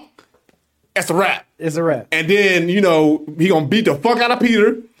to talk. That's a wrap. It's a wrap. And then, he going to beat the fuck out of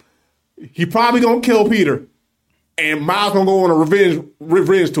Peter. He probably going to kill Peter. And Miles going to go on a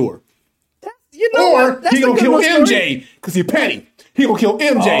revenge tour. He going to kill MJ because he petty. He going to kill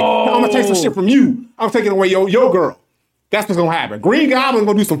MJ. I'm going to take some shit from you. I'm taking away your girl. That's what's going to happen. Green Goblin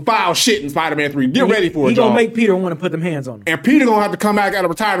going to do some foul shit in Spider-Man 3. Get ready for it, He going to make Peter want to put them hands on him. And Peter going to have to come back out of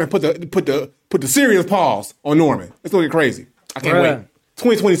retirement and put the serious pause on Norman. It's going to get crazy. I can't wait.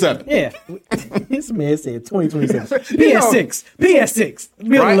 2027. Yeah. This man said 2027. PS6. PS6.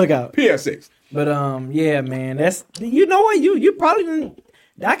 Be on the lookout. PS6. But, yeah, man. That's, you know what? You probably didn't.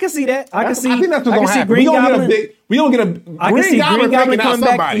 I can see that. I think that's what's going to happen. We don't get a Green Goblin taking out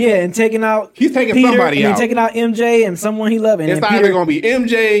somebody. Back, and taking out He's taking Peter, somebody out. And taking out MJ and someone he loved. It's either going to be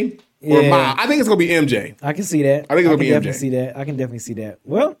MJ or Miles. I think it's going to be MJ. I can see that. I think it's going to be MJ. I can definitely see that.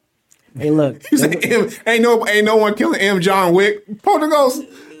 Well, hey, look. Ain't no one killing M. John Wick. Poltergeist.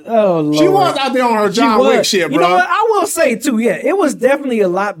 Oh, Lord. She was out there on her John Wick shit, bro. You know what? I will say, too, it was definitely a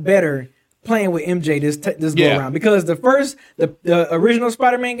lot better playing with MJ this go around, because the original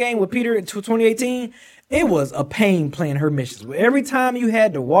Spider-Man game with Peter in 2018, it was a pain playing her missions. Every time you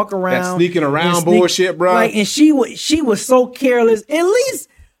had to walk around, that sneaking around bullshit, bro. And she was so careless. At least,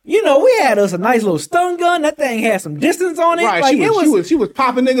 we had us a nice little stun gun. That thing had some distance on it. Right, she was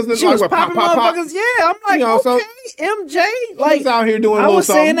popping niggas. She was popping motherfuckers. Yeah, I'm like, okay, MJ. Like, she's out here doing. I was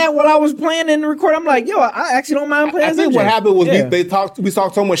saying that while I was playing in the record. I'm like, I actually don't mind playing. I think what happened was we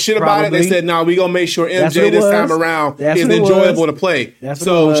talked so much shit about it. They said, no, we gonna make sure MJ this time around is enjoyable to play.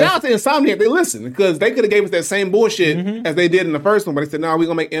 So shout out to Insomniac. They listened, because they could have gave us that same bullshit as they did in the first one, but they said, no, we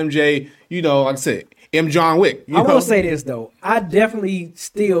gonna make MJ. Like I said, M. John Wick. I will say this though, I definitely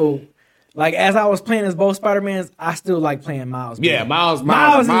still, like, as I was playing as both Spider-Mans, I still like playing Miles. Yeah, Miles.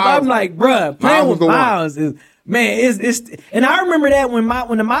 I'm like, bruh, playing with Miles is, man, it's. And I remember that when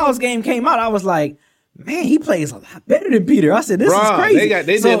the Miles game came out, I was like, man, he plays a lot better than Peter. I said, this is crazy.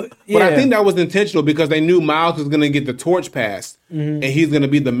 They did, but I think that was intentional, because they knew Miles was going to get the torch passed, and he's going to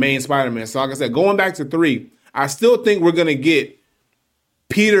be the main Spider-Man. So like I said, going back to 3, I still think we're going to get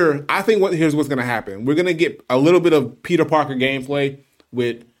Peter. I think here's what's going to happen. We're going to get a little bit of Peter Parker gameplay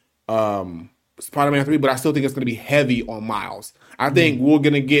with Spider-Man 3, but I still think it's going to be heavy on Miles. I think we're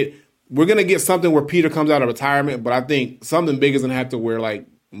going to get something where Peter comes out of retirement, but I think something big is going to have to where, like,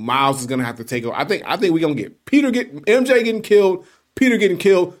 Miles is going to have to take over. I think we're going to get MJ getting killed, Peter getting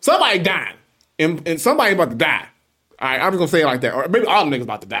killed, somebody dying, and somebody about to die. All right, I'm just going to say it like that. Or maybe all the niggas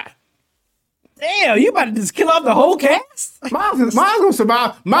about to die. Damn, you about to just kill off the whole cast? Miles gonna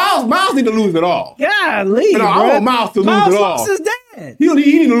survive. Miles need to lose it all. Golly, I want Miles to lose it all. Miles lost his dad. He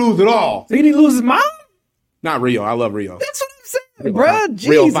need to lose it all. So he need to lose his mom? Not Rio. I love Rio. That's what I'm saying, bro. Jesus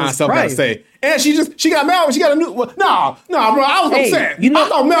Rio finds something to say. And she got Melvin. She got a new. No, bro. I was upset. I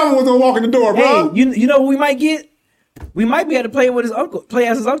thought Melvin was gonna walk in the door, bro. Hey, you know what we might get? We might be able to play with his uncle. Play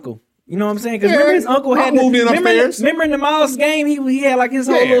as his uncle. You know what I'm saying? Because remember his uncle had moved in upstairs. Remember in the Miles game, he had like his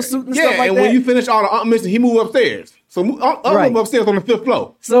whole little suit and stuff like that. And when you finish all the missions, he moved upstairs. So Uncle moved upstairs on the 5th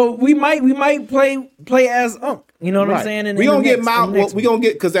floor. So we might play as Uncle. You know what I'm saying? We gonna get Miles. We gonna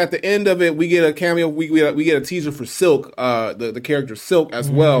get, because at the end of it, we get a cameo. We get a teaser for Silk, the character Silk as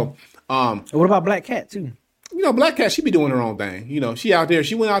well. What about Black Cat too? Black Cat, she be doing her own thing. She out there.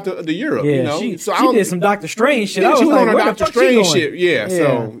 She went out to Europe. Yeah, she did some Doctor Strange shit. Yeah, she was like, on her Doctor Strange shit. Yeah,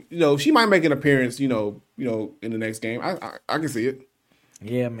 yeah. So she might make an appearance. In the next game. I can see it.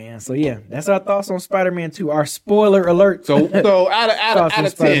 Yeah, man. So yeah, that's our thoughts on Spider-Man 2. Our spoiler alert. So out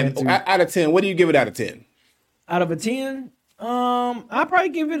of 10, what do you give it out of 10? Out of a 10, I'll probably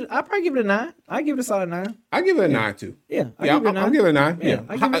give it a 9. I give it a solid 9. I give it a 9 too. Yeah, I'll give it a 9. Yeah,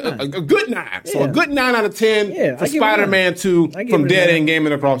 a good 9. So a good 9 out of 10 for Spider-Man 2 from Dead End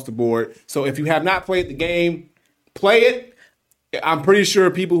Gaming across the board. So if you have not played the game, play it. I'm pretty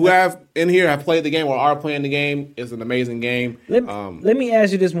sure people who have in here have played the game or are playing the game. It's an amazing game. Let me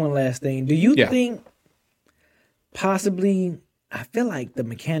ask you this one last thing. Do you think possibly, I feel like the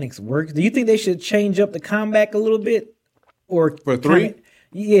mechanics work. Do you think they should change up the combat a little bit? Or for 3?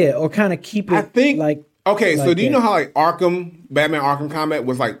 Or kind of keep it I think, like... Okay, so do you know how Batman Arkham combat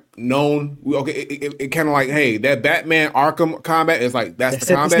was like known? Okay, it kind of like, hey, that Batman Arkham combat is like that's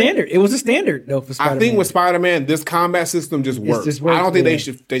the combat. Standard. It was a standard though for Spider-Man. I think with Spider-Man, this combat system just works. I don't think they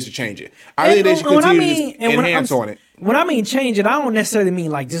should change it. I think they should continue to enhance on it. When I mean change it, I don't necessarily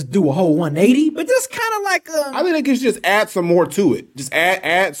mean like just do a whole 180, but just kind of like I think they could just add some more to it. Just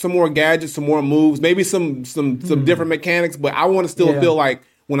add some more gadgets, some more moves, maybe some different mechanics. But I want to still feel like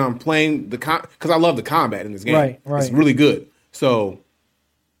when I'm playing because I love the combat in this game. Right. It's really good. So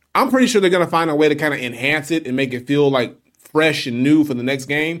I'm pretty sure they're going to find a way to kind of enhance it and make it feel like fresh and new for the next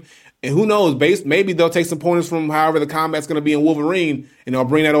game. And who knows, maybe they'll take some pointers from however the combat's going to be in Wolverine and they'll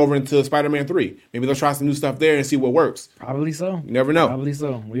bring that over into Spider-Man 3. Maybe they'll try some new stuff there and see what works. Probably so. You never know. Probably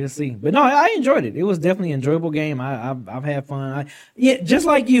so. We'll see. But no, I enjoyed it. It was definitely an enjoyable game. I've had fun. Just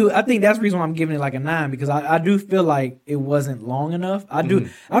like you, I think that's the reason why I'm giving it like a 9 because I do feel like it wasn't long enough. I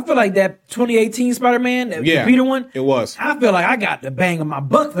feel like that 2018 Spider-Man, the Peter one, it was. I feel like I got the bang of my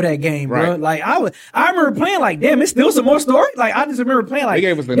buck for that game, bro. Like I remember playing like, damn, it's still some more story. Like I just remember playing like,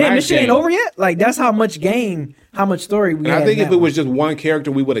 damn, this shit ain't over yet. Like that's how much story we had. I think if it was just one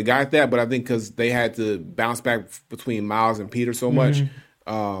character, we would have got that. But I think because they had to bounce back between Miles and Peter so much,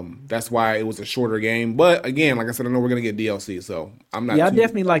 that's why it was a shorter game. But again, like I said, I know we're going to get DLC, so I'm not. Yeah, I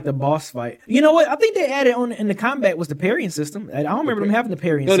definitely like the boss fight. You know what? I think they added in the combat was the parrying system. I don't remember them having the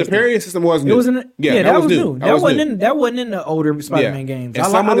parrying system. No, the parrying system was new. It was that was new. That wasn't in the older Spider-Man games. And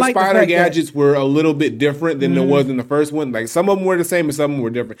some of the spider gadgets were a little bit different than there was in the first one. Like some of them were the same and some of them were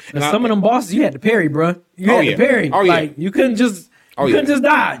different. And some of them bosses you had to parry, bro. You had to parry. Like you couldn't just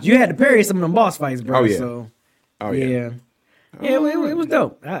dodge. You had to parry some of them boss fights, bro. Yeah, it was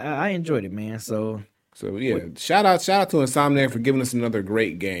dope. I enjoyed it, man. So shout out to Insomniac for giving us another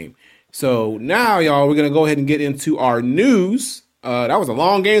great game. So now, y'all, we're gonna go ahead and get into our news. That was a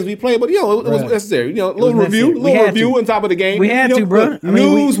long game we played, but it was necessary. A little review on top of the game. We had to, bro.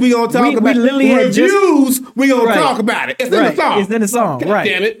 News we gonna talk about. We literally reviews we gonna talk about it. It's in the song. It's in the song. God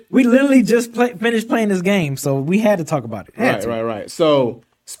damn it. We literally just finished playing this game, so we had to talk about it. Right. So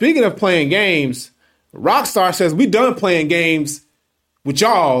speaking of playing games, Rockstar says we done playing games with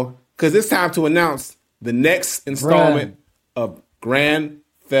y'all because it's time to announce the next installment of Grand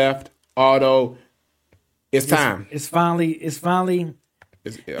Theft Auto. It's time. It's finally.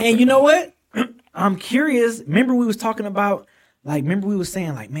 And you know what? I'm curious. Remember we was talking about, remember we was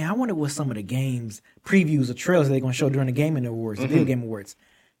saying, man, I wonder what some of the games, previews or trailers they're going to show during the Gaming Awards, the Video Game Awards.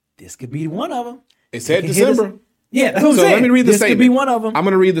 This could be one of them. It said December. Yeah, that's what I'm saying. Let me read the statement. This could be one of them. I'm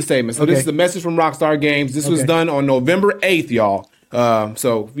going to read the statement. So this is a message from Rockstar Games. This was done on November 8th, y'all.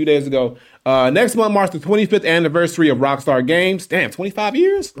 So a few days ago. Next month marks the 25th anniversary of Rockstar Games. Damn, 25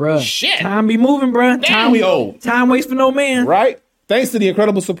 years? Bruh. Shit. Time be moving, bruh. Damn, we old. Time waits for no man. Right? Thanks to the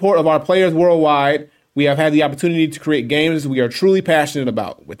incredible support of our players worldwide, we have had the opportunity to create games we are truly passionate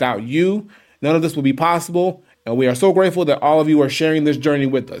about. Without you, none of this would be possible, and we are so grateful that all of you are sharing this journey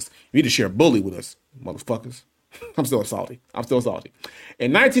with us. You need to share Bully with us, motherfuckers. I'm still salty.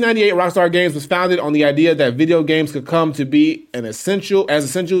 In 1998, Rockstar Games was founded on the idea that video games could come to be as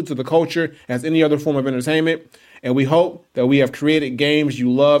essential to the culture as any other form of entertainment. And we hope that we have created games you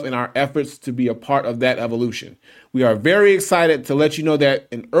love in our efforts to be a part of that evolution. We are very excited to let you know that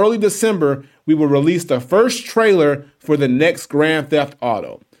in early December, we will release the first trailer for the next Grand Theft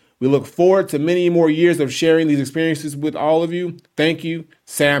Auto. We look forward to many more years of sharing these experiences with all of you. Thank you,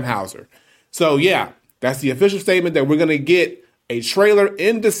 Sam Hauser. So yeah, that's the official statement that we're going to get a trailer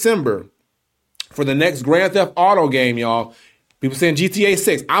in December for the next Grand Theft Auto game, y'all. People saying GTA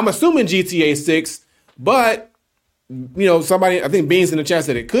 6. I'm assuming GTA 6, but, somebody, I think Beans in the chat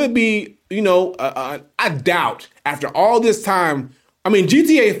said it could be, I doubt after all this time. I mean,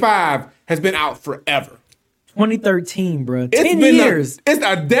 GTA 5 has been out forever. 2013, bro. 10 years. It's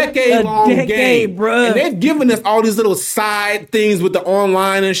a decade-long game, bro. And they've given us all these little side things with the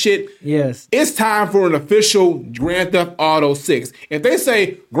online and shit. Yes. It's time for an official Grand Theft Auto 6. If they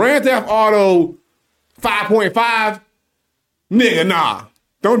say Grand Theft Auto 5.5, nigga, nah.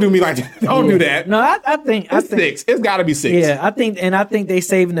 Don't do me like that. Don't do that. No, I think it's 6. It's got to be 6. Yeah, I think they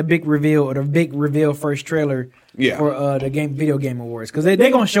saving the big reveal first trailer for the video game awards because they're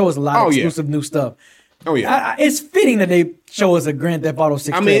gonna show us a lot of exclusive new stuff. Oh yeah, it's fitting that they show us a Grand Theft Auto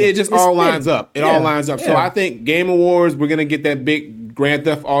 6. I mean, it just all lines up. It all lines up. So I think Game Awards, we're gonna get that big Grand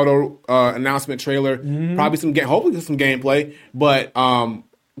Theft Auto announcement trailer. Probably hopefully some gameplay, but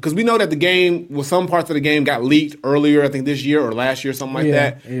because we know that the game, some parts of the game got leaked earlier, I think this year or last year, something like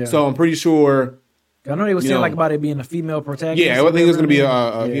that. Yeah. So I'm pretty sure. I know they were saying about it being a female protagonist. Yeah, I think it was going to be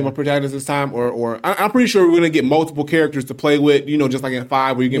a female protagonist this time, or I'm pretty sure we're going to get multiple characters to play with. Just like in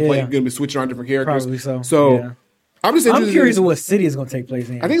 5, where you can play, you're going to be switching around different characters. Probably so. So I'm curious what city is going to take place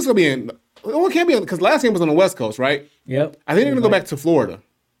in. I think it's going to be in. Well, it can't be because last game was on the West Coast, right? Yep. I think they're going to go back to Florida.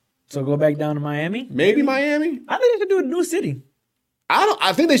 So go back down to Miami. Maybe Miami. I think they should do a new city.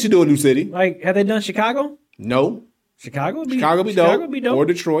 I think they should do a new city. Like, have they done Chicago? No. Chicago would be dope. Or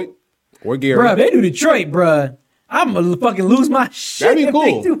Detroit. Or Gary. Bruh, they do Detroit, bruh. I'm going to fucking lose my shit. That'd be cool.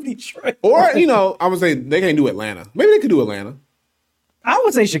 If they do Detroit. Or, I would say they can't do Atlanta. Maybe they could do Atlanta. I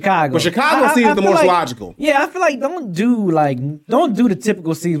would say Chicago. But Chicago seems the most logical. Yeah, I feel like don't do the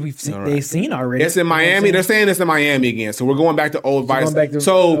typical cities they've seen already. It's in Miami. They're saying it's in Miami again. So we're going back to old Vice.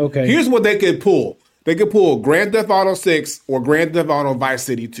 Here's what they could pull. They could pull Grand Theft Auto 6 or Grand Theft Auto Vice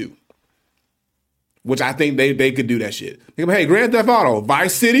City 2. Which I think they could do that shit. They go, hey, Grand Theft Auto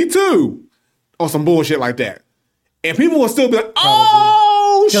Vice City 2. Or some bullshit like that. And people will still be like,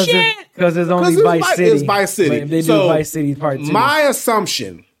 oh, shit. Because it's only Vice City. It's Vice City. But if they do Vice City Part 2. My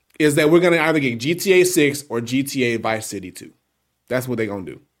assumption is that we're going to either get GTA 6 or GTA Vice City 2. That's what they're going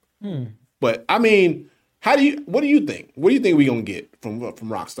to do. But, I mean, what do you think? What do you think we're going to get from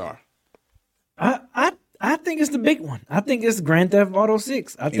Rockstar? I think it's the big one. I think it's Grand Theft Auto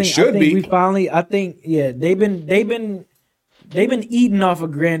 6. It should be. They've been eating off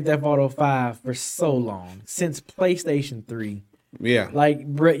of Grand Theft Auto 5 for so long, since PlayStation 3. Yeah.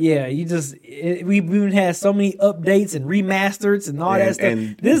 We've even had so many updates and remasters and all that stuff.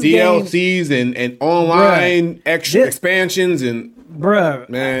 And DLCs and online expansions and... Bruh,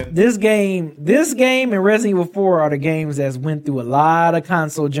 man. This game and Resident Evil 4 are the games that's went through a lot of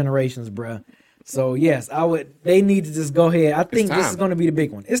console generations, bruh. So, yes, they need to just go ahead. I think this is going to be the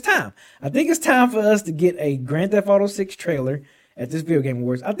big one. It's time. I think it's time for us to get a Grand Theft Auto 6 trailer at this Video Game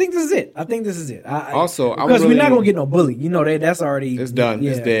Awards. I think this is it. Because we're not going to get no bully. That's already... It's done.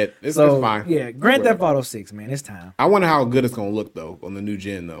 Yeah. It's dead. It's fine. Yeah, Grand Theft Auto 6, man. It's time. I wonder how good it's going to look, though, on the new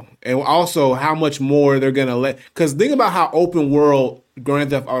gen, though. And also how much more they're going to let... Because think about how open world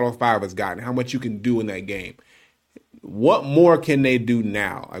Grand Theft Auto 5 has gotten, how much you can do in that game. What more can they do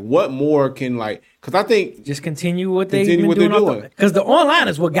now? Like, what more can, because I think... Just continue what they've been doing. Because the online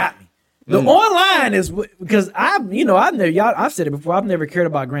is what got me. The online is because I've said it before. I've never cared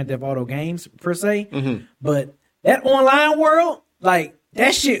about Grand Theft Auto games per se, but that online world, that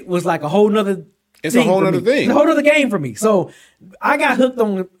shit was like a whole nother. It's a whole other thing. It's a whole other game for me. So I got hooked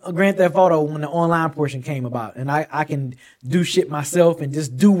on Grand Theft Auto when the online portion came about, and I can do shit myself and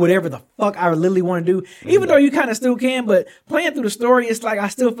just do whatever the fuck I literally want to do. Even though you kind of still can, but playing through the story, it's like I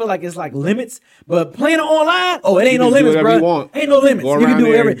still feel like it's like limits. But playing it online, it ain't no limits, bro. Ain't no limits. You can do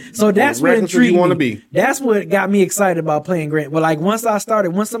whatever. So that's what intrigued me. That's what got me excited about playing Grand. Well, once some of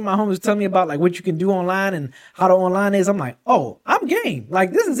my homies was telling me about what you can do online and how the online is, I'm like, oh, I'm game.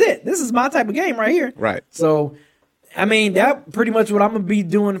 This is it. This is my type of game right here. Right. So, I mean, that pretty much what I'm gonna be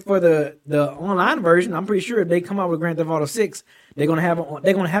doing for the online version. I'm pretty sure if they come out with Grand Theft Auto 6, they're gonna have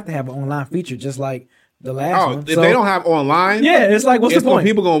to have an online feature just like the last one. If they don't have online, it's like what's the point?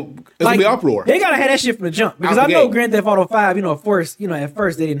 People gonna be uproar. They gotta have that shit from the jump because I know Grand Theft Auto 5. At first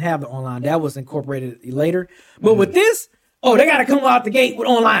they didn't have the online. That was incorporated later. But with this. Oh, they got to come out the gate with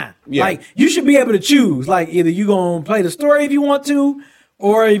online. Yeah. You should be able to choose. Either you going to play the story if you want to,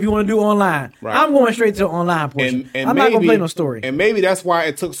 or if you want to do online. Right. I'm going straight to the online portion. And I'm not going to play no story. And maybe that's why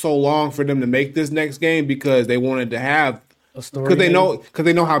it took so long for them to make this next game, because they wanted to have a story. Because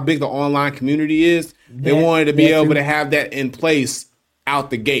they know how big the online community is. They wanted to be able to have that in place out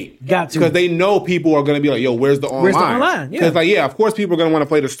the gate. Got to. Because they know people are going to be like, yo, where's the online? Where's the online? Because of course people are going to want to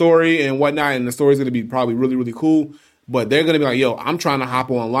play the story and whatnot, and the story's going to be probably really, really cool. But they're going to be like, yo, I'm trying to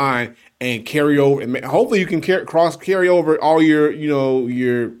hop online and carry over. And hopefully you can carry over all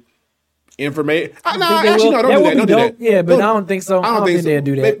your information. No, Don't do that. Yeah, but I don't think so. I don't think they'll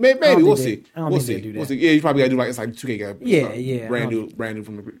do that. Maybe we'll see. We'll see. Yeah, you probably got to do it's like 2K guy. Yeah. Brand new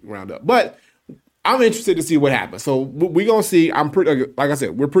from the ground up. But I'm interested to see what happens. So we're gonna see. I'm pretty, like I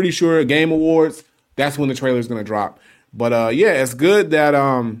said, we're pretty sure Game Awards. That's when the trailer is gonna drop. But it's good that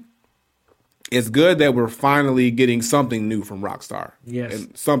we're finally getting something new from Rockstar. Yes,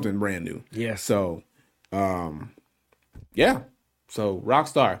 and something brand new. Yes. So, So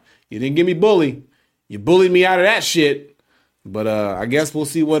Rockstar, you didn't give me Bully. You bullied me out of that shit. But I guess we'll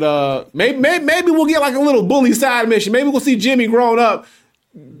see what maybe we'll get like a little Bully side mission. Maybe we'll see Jimmy grown up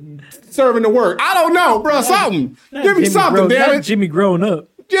serving the work. I don't know, bro. Something. Give me something, damn it. Jimmy grown up.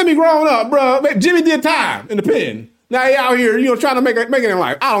 Jimmy grown up, bro. Jimmy did time in the pen. Now he out here, trying to make it in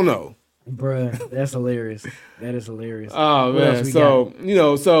life. I don't know. Bruh, that's hilarious. That is hilarious. Oh man. So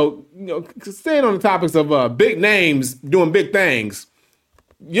staying on the topics of big names doing big things.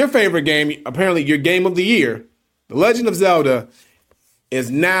 Your favorite game, apparently your game of the year, The Legend of Zelda, is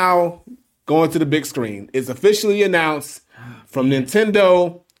now going to the big screen. It's officially announced from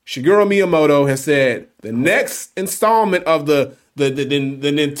Nintendo. Shigeru Miyamoto has said the next installment of the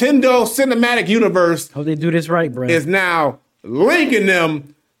Nintendo Cinematic Universe. Hope they do this right, bro. Is now linking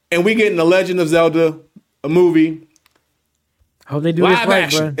them, and we getting The Legend of Zelda, a movie. Hope they do live this right,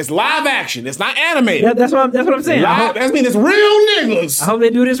 action. bro. It's live action. It's not animated. Yeah, that's what I'm saying. It's real niggas. I hope they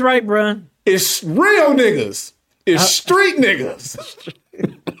do this right, bro. It's real niggas. It's street niggas.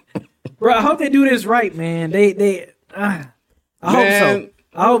 Bro, I hope they do this right, man. I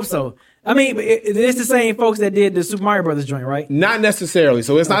hope so. I mean, it's the same folks that did the Super Mario Brothers joint, right? Not necessarily.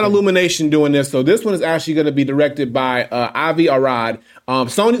 So it's not Illumination doing this. So this one is actually going to be directed by Avi Arad.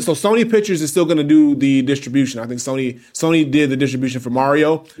 Sony Pictures is still going to do the distribution. I think Sony did the distribution for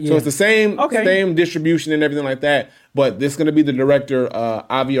Mario. Yeah. So it's the same distribution and everything like that. But this is going to be the director,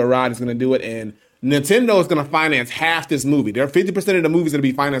 Avi Arad, is going to do it. And Nintendo is going to finance half this movie. 50% of the movie is going to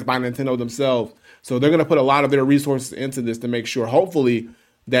be financed by Nintendo themselves. So they're going to put a lot of their resources into this to make sure, hopefully,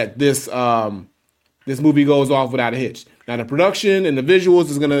 that this movie goes off without a hitch. Now the production and the visuals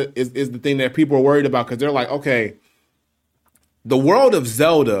is the thing that people are worried about, because they're like, okay, the world of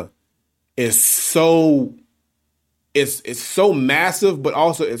Zelda is so massive, but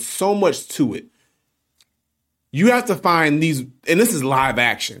also it's so much to it. You have to find these, and this is live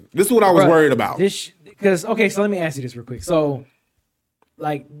action. This is what I was worried about. So let me ask you this real quick. So,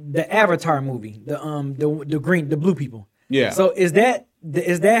 like the Avatar movie, the blue people. Yeah. So is that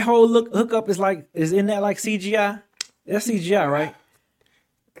whole hookup is in that like CGI? That's CGI, right?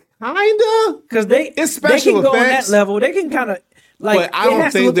 Kinda, because it's special they can go effects. on that level. They can kind of like. But I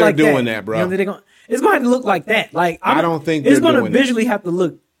don't think they're doing that, bro. It's going to have to look like that. Like I don't think it's going to visually have to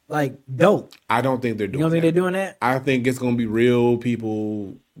look like dope. I don't think they're doing. You don't think they're doing that? I think it's going to be real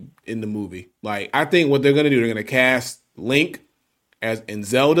people in the movie. Like I think what they're going to do, they're going to cast Link as in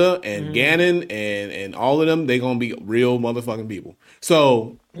Zelda and Ganon and all of them. They're going to be real motherfucking people.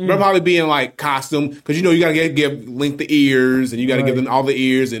 So they're probably be in like costume, because you got to give Link the ears, and you got to give them all the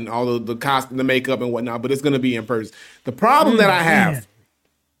ears and all the costume, the makeup and whatnot. But it's going to be in person. The problem that I have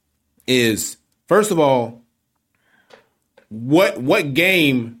is, first of all, what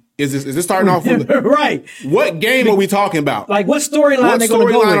game is this? Is this starting off with right? What game are we talking about? Like what storyline? What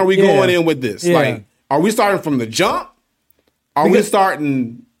storyline are we going in with this? Yeah. Like, are we starting from the jump? Are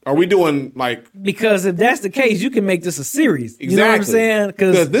we doing like? Because if that's the case, you can make this a series. Exactly. You know what I'm saying?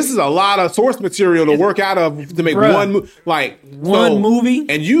 Because this is a lot of source material to work out of to make one movie.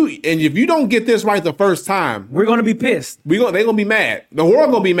 And if you don't get this right the first time, we're gonna be pissed. They're gonna be mad. The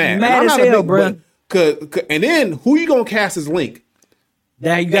world gonna be mad. Mad as hell, bro. And then who you gonna cast as Link?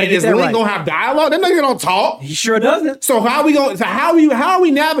 Now you gotta get that right. Is Link gonna have dialogue? That nigga don't talk. He sure doesn't. So how are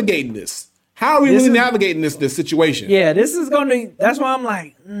we navigating this? How are we really navigating this situation? Yeah, this is that's why I'm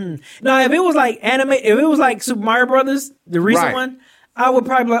like, Now, if it was like if it was like Super Mario Brothers, the recent one, I would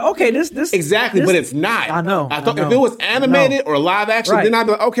probably be like, okay, this exactly, but it's not. I know. I thought if it was animated or live action, then I'd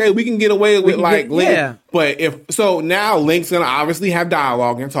be like, okay, we can get away with Link. Yeah. But now Link's gonna obviously have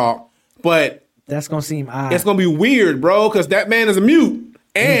dialogue and talk, but that's gonna seem odd. It's gonna be weird, bro, because that man is a mute,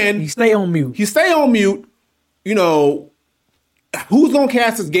 and he stay on mute. You know, who's gonna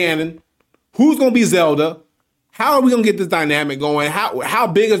cast as Ganon? Who's going to be Zelda? How are we going to get this dynamic going? How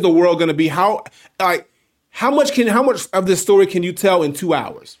big is the world going to be? How much of this story can you tell in 2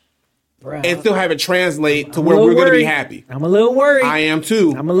 hours? Bro, and still have it translate to where we're going to be happy? I'm a little worried. I am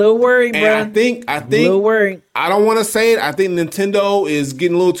too. I'm a little worried, bro. And I think a little worried. I don't want to say it. I think Nintendo is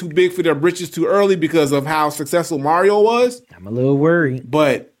getting a little too big for their britches too early because of how successful Mario was. I'm a little worried.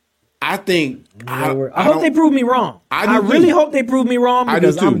 But I think I hope they prove me wrong. I really hope they prove me wrong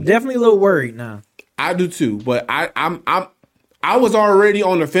because I'm definitely a little worried now. I do too, but I was already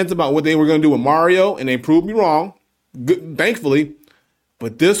on the fence about what they were going to do with Mario, and they proved me wrong, thankfully.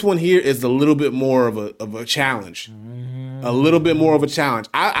 But this one here is a little bit more of a challenge, a little bit more of a challenge.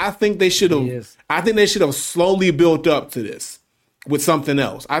 I think they should have. I think they should have slowly built up to this with something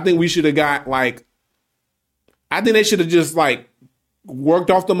else. I think we should have got like. I think they should have just like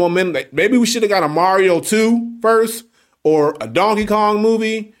worked off the momentum. Like, maybe we should have got a Mario 2 first, or a Donkey Kong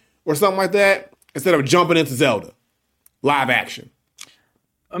movie, or something like that, instead of jumping into Zelda live action.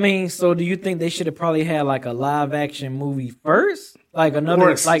 I mean, so do you think they should have probably had like a live action movie first? Like another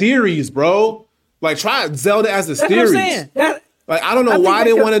or a series, bro. Like try Zelda as a series. What I'm saying. Like I don't know why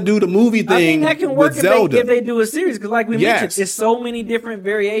they want to do the movie thing that can work with Zelda if they do a series, because like we mentioned, there's so many different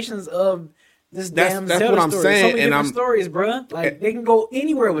variations of this damn Zelda what I'm story. saying. So many different stories, bro. Like they can go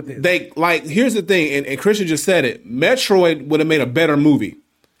anywhere with this. They like here's the thing, and Christian just said it. Metroid would have made a better movie.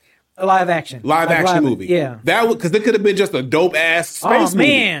 A live action movie. Yeah, that would because it could have been just a dope ass space movie.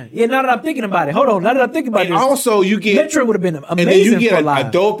 Man, yeah. Now that I'm thinking about it, hold on. Now that I'm thinking about it, also you get Metroid would have been amazing. And then you get a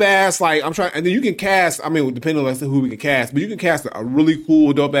dope ass like I'm trying, and then you can cast. I mean, depending on who we can cast, but you can cast a really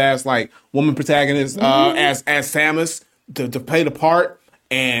cool dope ass like woman protagonist as Samus to play the part,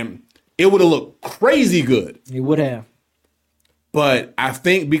 and it would have looked crazy good. It would have. But I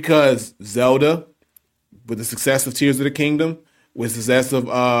think because Zelda, with the success of Tears of the Kingdom, with the success of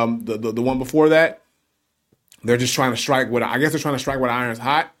the one before that, they're just trying to strike with. I guess they're trying to strike with iron's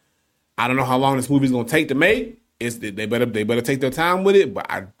hot. I don't know how long this movie's going to take to make. They better take their time with it. But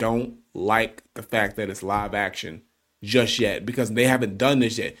I don't like the fact that it's live action just yet because they haven't done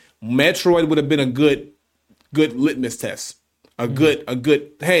this yet. Metroid would have been a good litmus test. A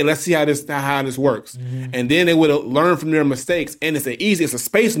good. Hey, let's see how this works. And then they would have learned from their mistakes. And it's a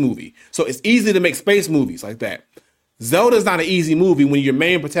space movie, so it's easy to make space movies like that. Zelda's not an easy movie when your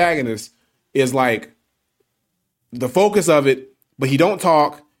main protagonist is like the focus of it, but he don't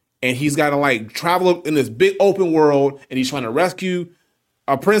talk and he's got to like travel in this big open world and he's trying to rescue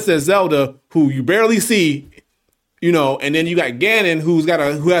a Princess Zelda who you barely see, and then you got Ganon who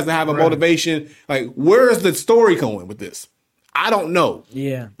has to have a motivation. Like, where's the story going with this? I don't know.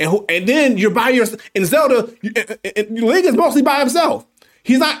 Yeah. And then you're by yourself. In Zelda, Link is mostly by himself.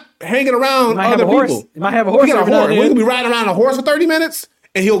 He's not hanging around other people. He might have a horse. He got a horse. We're gonna be riding around a horse for 30 minutes,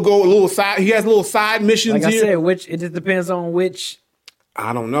 and he'll go a little side. He has little side missions. Like I said, it just depends on which.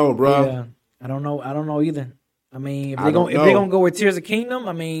 I don't know, bro. Yeah, I don't know either. I mean, if they're gonna go with Tears of Kingdom,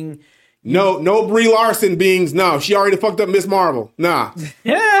 I mean. No Brie Larson beings. No, she already fucked up Miss Marvel. Nah.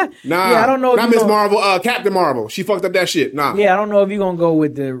 Yeah. Nah. Yeah, I don't know. Not Miss Marvel. Captain Marvel. She fucked up that shit. Nah. Yeah, I don't know if you're gonna go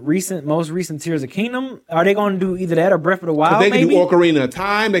with the most recent Tears of Kingdom. Are they gonna do either that or Breath of the Wild? They can do Ocarina of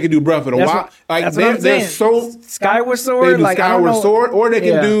Time. They can do Breath of the Wild. That's what I'm saying. Skyward Sword. They can do Skyward Sword, or they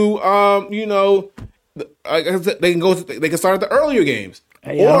can do they can go. They can start at the earlier games,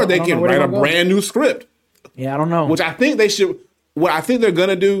 or they can write a brand new script. Yeah, I don't know. Which I think they should. What I think they're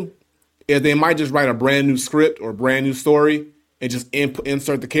gonna do is they might just write a brand new script or a brand new story and just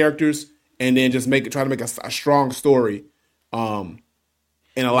insert the characters and then just try to make a strong story in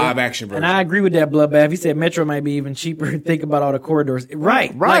a live action version. And I agree with that, Bloodbath. He said Metro might be even cheaper. Think about all the corridors.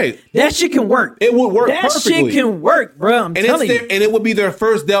 Right. Like, that shit can work. It would work perfectly. That shit can work, bro. I'm telling you. And it would be their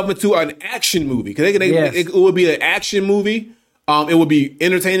first delve into an action movie. Because it would be an action movie. It would be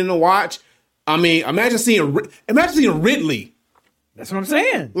entertaining to watch. I mean, imagine seeing Ridley. That's what I'm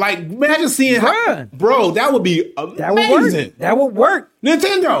saying. Like, imagine seeing bro, that would be amazing. That would work.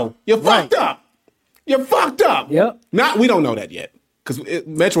 Nintendo, you're fucked up. You're fucked up. Yep. We don't know that yet because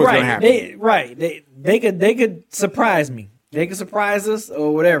Metroid's gonna happen. They could surprise me. They could surprise us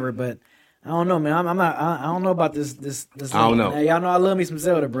or whatever. But I don't know, man. I'm not. I don't know about this. I don't know. Now, y'all know I love me some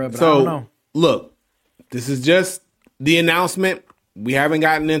Zelda, bro. But I don't know. Look, this is just the announcement. We haven't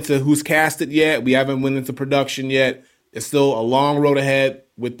gotten into who's casted yet. We haven't went into production yet. It's still a long road ahead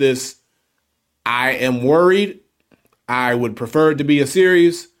with this. I am worried. I would prefer it to be a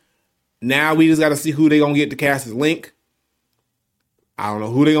series. Now we just got to see who they going to get to cast as Link. I don't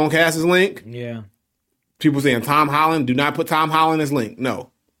know who they going to cast as Link. Yeah. People saying Tom Holland. Do not put Tom Holland as Link.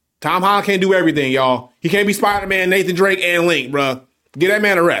 No. Tom Holland can't do everything, y'all. He can't be Spider-Man, Nathan Drake, and Link, bruh. Get that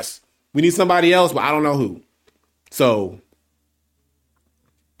man a rest. We need somebody else, but I don't know who. So...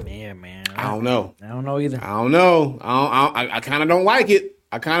 Yeah, man. I don't know. I don't know either. I don't know. I kind of don't like it.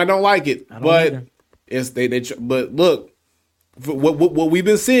 But it's they. But look, what we've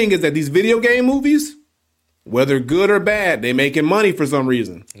been seeing is that these video game movies, whether good or bad, they making money for some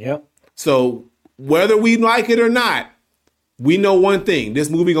reason. Yep. So whether we like it or not, we know one thing: this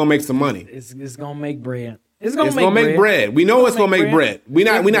movie gonna make some money. It's gonna make bread. It's gonna make bread. We know it's gonna make bread. We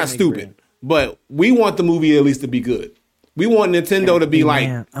not stupid, but we want the movie at least to be good. We want Nintendo to be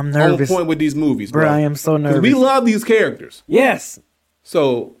I'm nervous. On point with these movies, bro. I am so nervous. We love these characters. Yes.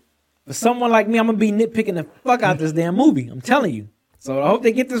 So, for someone like me, I'm gonna be nitpicking the fuck out this damn movie. I'm telling you. So I hope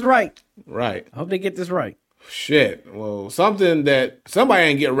they get this right. Right. I hope they get this right. Shit. Well, something that somebody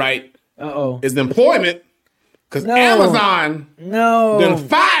ain't get right. Is the employment. Because Amazon done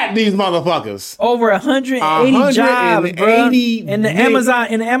fired these motherfuckers. Over 180 jobs, bro, in the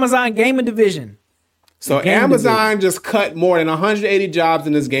Amazon gaming division. So Amazon just cut more than 180 jobs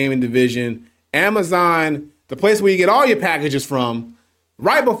in this gaming division. Amazon, the place where you get all your packages from,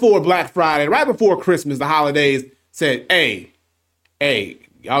 right before Black Friday, right before Christmas, the holidays, said, hey,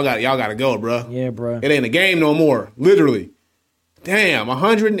 y'all got to go, bro. Yeah, bro. It ain't a game no more, literally. Damn,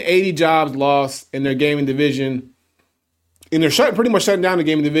 180 jobs lost in their gaming division. And they're pretty much shutting down the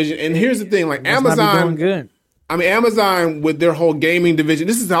gaming division. And here's the thing, like Amazon, good. I mean, Amazon with their whole gaming division,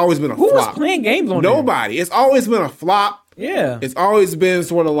 this has always been a flop. Who was playing games on Nobody. It's always been a flop. Yeah. It's always been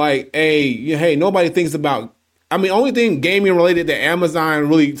sort of like, hey, nobody thinks about, I mean, only thing gaming related that Amazon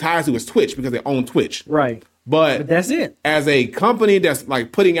really ties to is Twitch because they own Twitch. Right. But that's it. As a company that's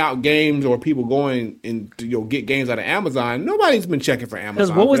like putting out games or people going and to get games out of Amazon, nobody's been checking for Amazon.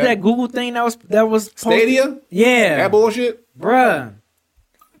 Because what was that Google thing that was Stadia? Yeah. That bullshit? Bruh.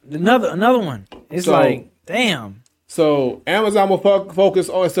 Another one. It's like, damn. So Amazon will focus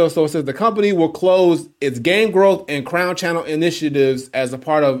on so it says the company will close its game growth and crown channel initiatives as a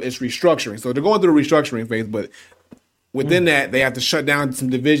part of its restructuring. So they're going through the restructuring phase, but within that, they have to shut down some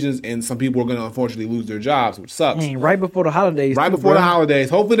divisions, and some people are going to unfortunately lose their jobs, which sucks. Right before the holidays. Right before the holidays.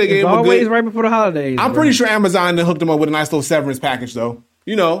 Hopefully they gave them a good... always right before the holidays. I'm pretty sure Amazon hooked them up with a nice little severance package, though.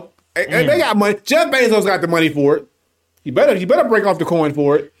 You know, they got money. Jeff Bezos got the money for it. He better break off the coin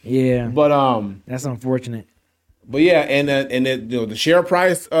for it. Yeah. But that's unfortunate. But yeah, and the share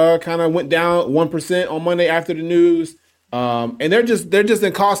price kind of went down 1% on Monday after the news. And they're just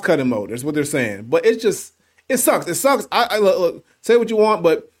in cost cutting mode. That's what they're saying. But it sucks. It sucks. I look, say what you want,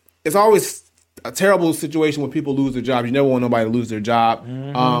 but it's always a terrible situation when people lose their job. You never want nobody to lose their job.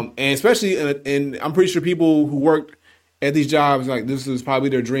 And especially, and I'm pretty sure people who worked at these jobs, like this is probably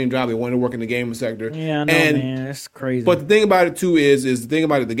their dream job. They want to work in the gaming sector. Yeah, I know, man. It's crazy. But the thing about it too is the thing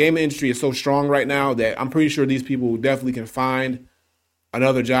about it, the gaming industry is so strong right now that I'm pretty sure these people definitely can find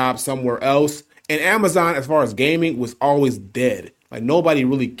another job somewhere else. And Amazon, as far as gaming, was always dead. Like nobody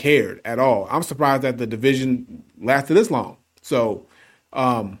really cared at all. I'm surprised that the division lasted this long. So,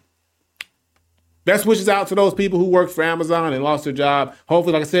 best wishes out to those people who worked for Amazon and lost their job.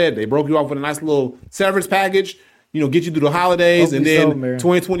 Hopefully, like I said, they broke you off with a nice little severance package. Get you through the holidays, and then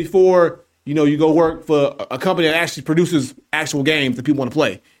 2024, you go work for a company that actually produces actual games that people want to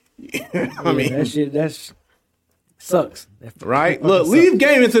play. I mean, that shit sucks. Right? Look, leave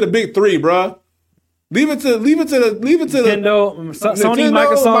gaming to the big three, bruh. Leave it to Nintendo, Sony,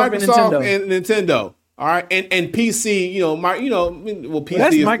 Microsoft, and Nintendo. All right, and PC.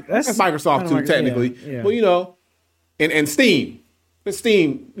 PC that's Microsoft too, technically. Yeah. But and Steam. But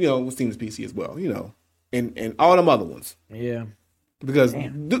Steam, Steam is PC as well. And all them other ones. Yeah. Because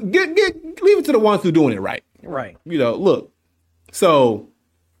leave it to the ones who doing it right. Right. Look. So,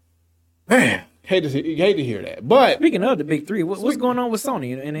 man, hate to hear that. But speaking of the big three, what's going on with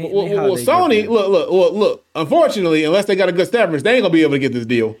Sony? Well, Sony, look. Unfortunately, unless they got a good severance, they ain't gonna be able to get this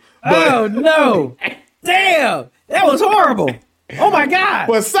deal. Oh no! Damn, that was horrible. Oh my god!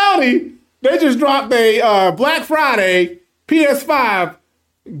 But Sony, they just dropped a Black Friday PS5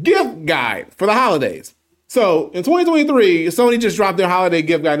 gift guide for the holidays. So in 2023, Sony just dropped their holiday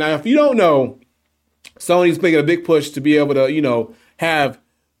gift guide. Now, if you don't know, Sony's making a big push to be able to, have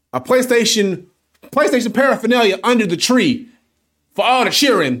a PlayStation paraphernalia under the tree for all the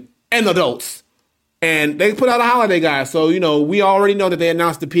children and adults. And they put out a holiday guide. So, we already know that they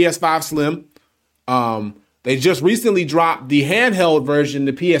announced the PS5 Slim. They just recently dropped the handheld version,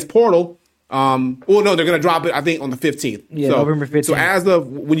 the PS Portal. They're going to drop it, I think, on the 15th. Yeah, November 15th. So as of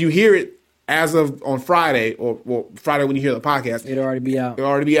when you hear it, as of on Friday, or Friday when you hear the podcast, it'll already be out.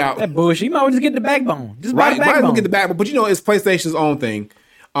 That bullshit. You might as well just get the backbone. Just buy the backbone. Might as well get the backbone. But it's PlayStation's own thing.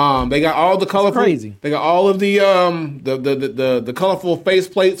 They got all the colorful. Crazy. They got all of the colorful face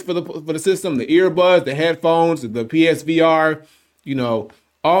plates for the system, the earbuds, the headphones, the PSVR.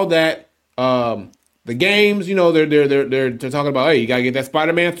 All that. The games. They're talking about. Hey, you gotta get that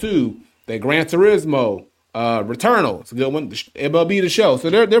Spider-Man 2. That Gran Turismo, Returnal, it's a good one. MLB The Show. So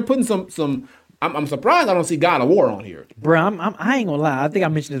they're putting some I'm surprised I don't see God of War on here. Bro, I ain't gonna lie. I think I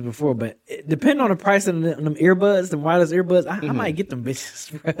mentioned this before, but depending on the price of them earbuds, the wireless earbuds, I might get them bitches.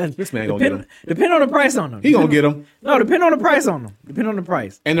 Bro. This man gonna get them. Depending on the price on them. He gonna get them. No, depending on the price on them. Depending on the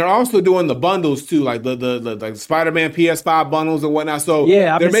price. And they're also doing the bundles too, like the Spider-Man PS5 bundles and whatnot. So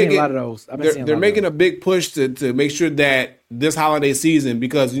yeah, I've been seeing a lot of those. They're making a big push to make sure that this holiday season,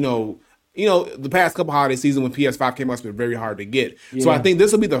 because the past couple holiday seasons when PS5 came out, it's been very hard to get. Yeah. So I think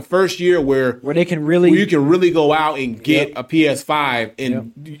this will be the first year where they can where you can really go out and get a PS5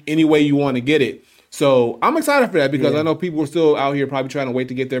 in any way you want to get it. So I'm excited for that because I know people are still out here probably trying to wait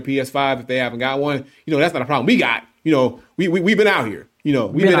to get their PS5 if they haven't got one. That's not a problem. We got. We've been out here. We've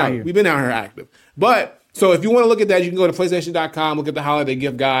been out here active. But so if you want to look at that, you can go to PlayStation.com, look at the holiday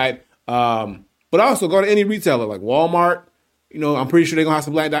gift guide. But also go to any retailer like Walmart. I'm pretty sure they're gonna have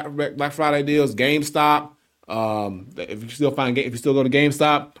some Black Friday deals. GameStop, if you still go to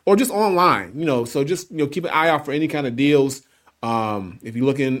GameStop or just online, So just keep an eye out for any kind of deals. If you're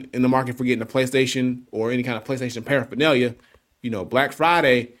looking in the market for getting a PlayStation or any kind of PlayStation paraphernalia, Black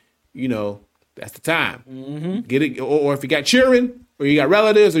Friday, that's the time. Mm-hmm. Get it, or if you got children or you got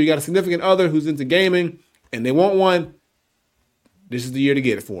relatives or you got a significant other who's into gaming and they want one, this is the year to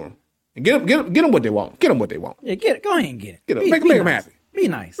get it for them. And get them what they want. Get them what they want. Yeah, get it. Go ahead and get it. Make them happy. Be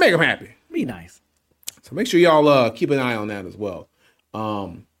nice. Make them happy. Be nice. So make sure y'all keep an eye on that as well.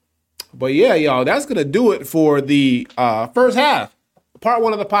 But yeah, y'all, that's gonna do it for the first half, part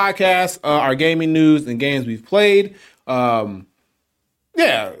 1 of the podcast. Our gaming news and games we've played. Yeah,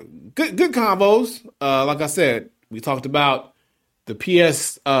 good combos. Like I said, we talked about the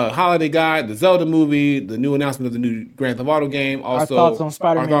PS holiday guide, the Zelda movie, the new announcement of the new Grand Theft Auto game. Also, our thoughts on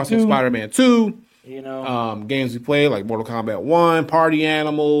Spider-Man 2. Games we played like Mortal Kombat 1, Party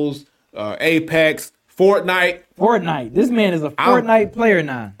Animals, Apex, Fortnite. This man is a Fortnite player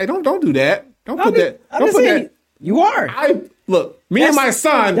now. Hey, don't do that. Don't put that. You are. And my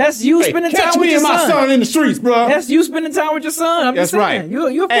son. That's you spending time with your son. Catch me and my son in the streets, bro. That's you spending time with your son. That's right. You're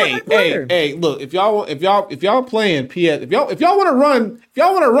a Fortnite player. Hey, look, if y'all playing PS, if y'all want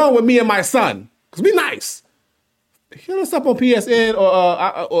to run with me and my son, cause be nice. Hit us up on PSN or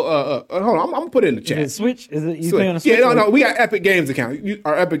hold on, I'm gonna put it in the chat. Is it Switch? Is it you playing on a Switch? Yeah, no, we got Epic Games account.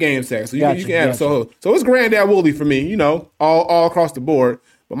 Our Epic Games tag, so you can add it. So it's Granddad Wooly for me, all across the board.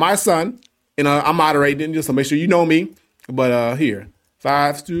 But my son, I'm moderating just to make sure you know me. But here,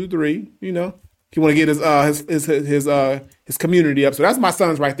 5, 2, 3. He want to get his community up. So that's my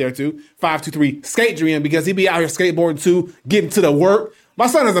son's right there too. 5, 2, 3. Skate Dream, because he be out here skateboarding too, getting to the work. My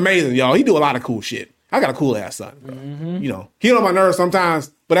son is amazing, y'all. He do a lot of cool shit. I got a cool ass son. Mm-hmm. He on my nerves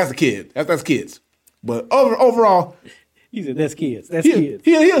sometimes, but that's a kid. That's kids. But overall, he said that's kids. That's kids.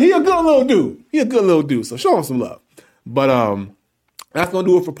 He a good little dude. So show him some love. But that's gonna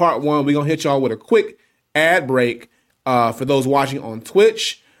do it for part 1. We're gonna hit y'all with a quick ad break for those watching on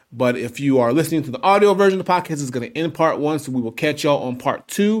Twitch. But if you are listening to the audio version of the podcast, it's going to end part 1. So we will catch y'all on part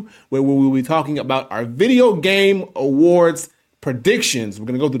 2, where we will be talking about our video game awards predictions. We're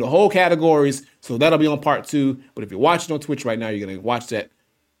going to go through the whole categories. So that'll be on part 2. But if you're watching on Twitch right now, you're going to watch that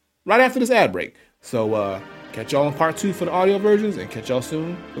right after this ad break. So catch y'all on part 2 for the audio versions and catch y'all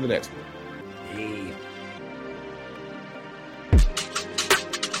soon for the next one. Hey.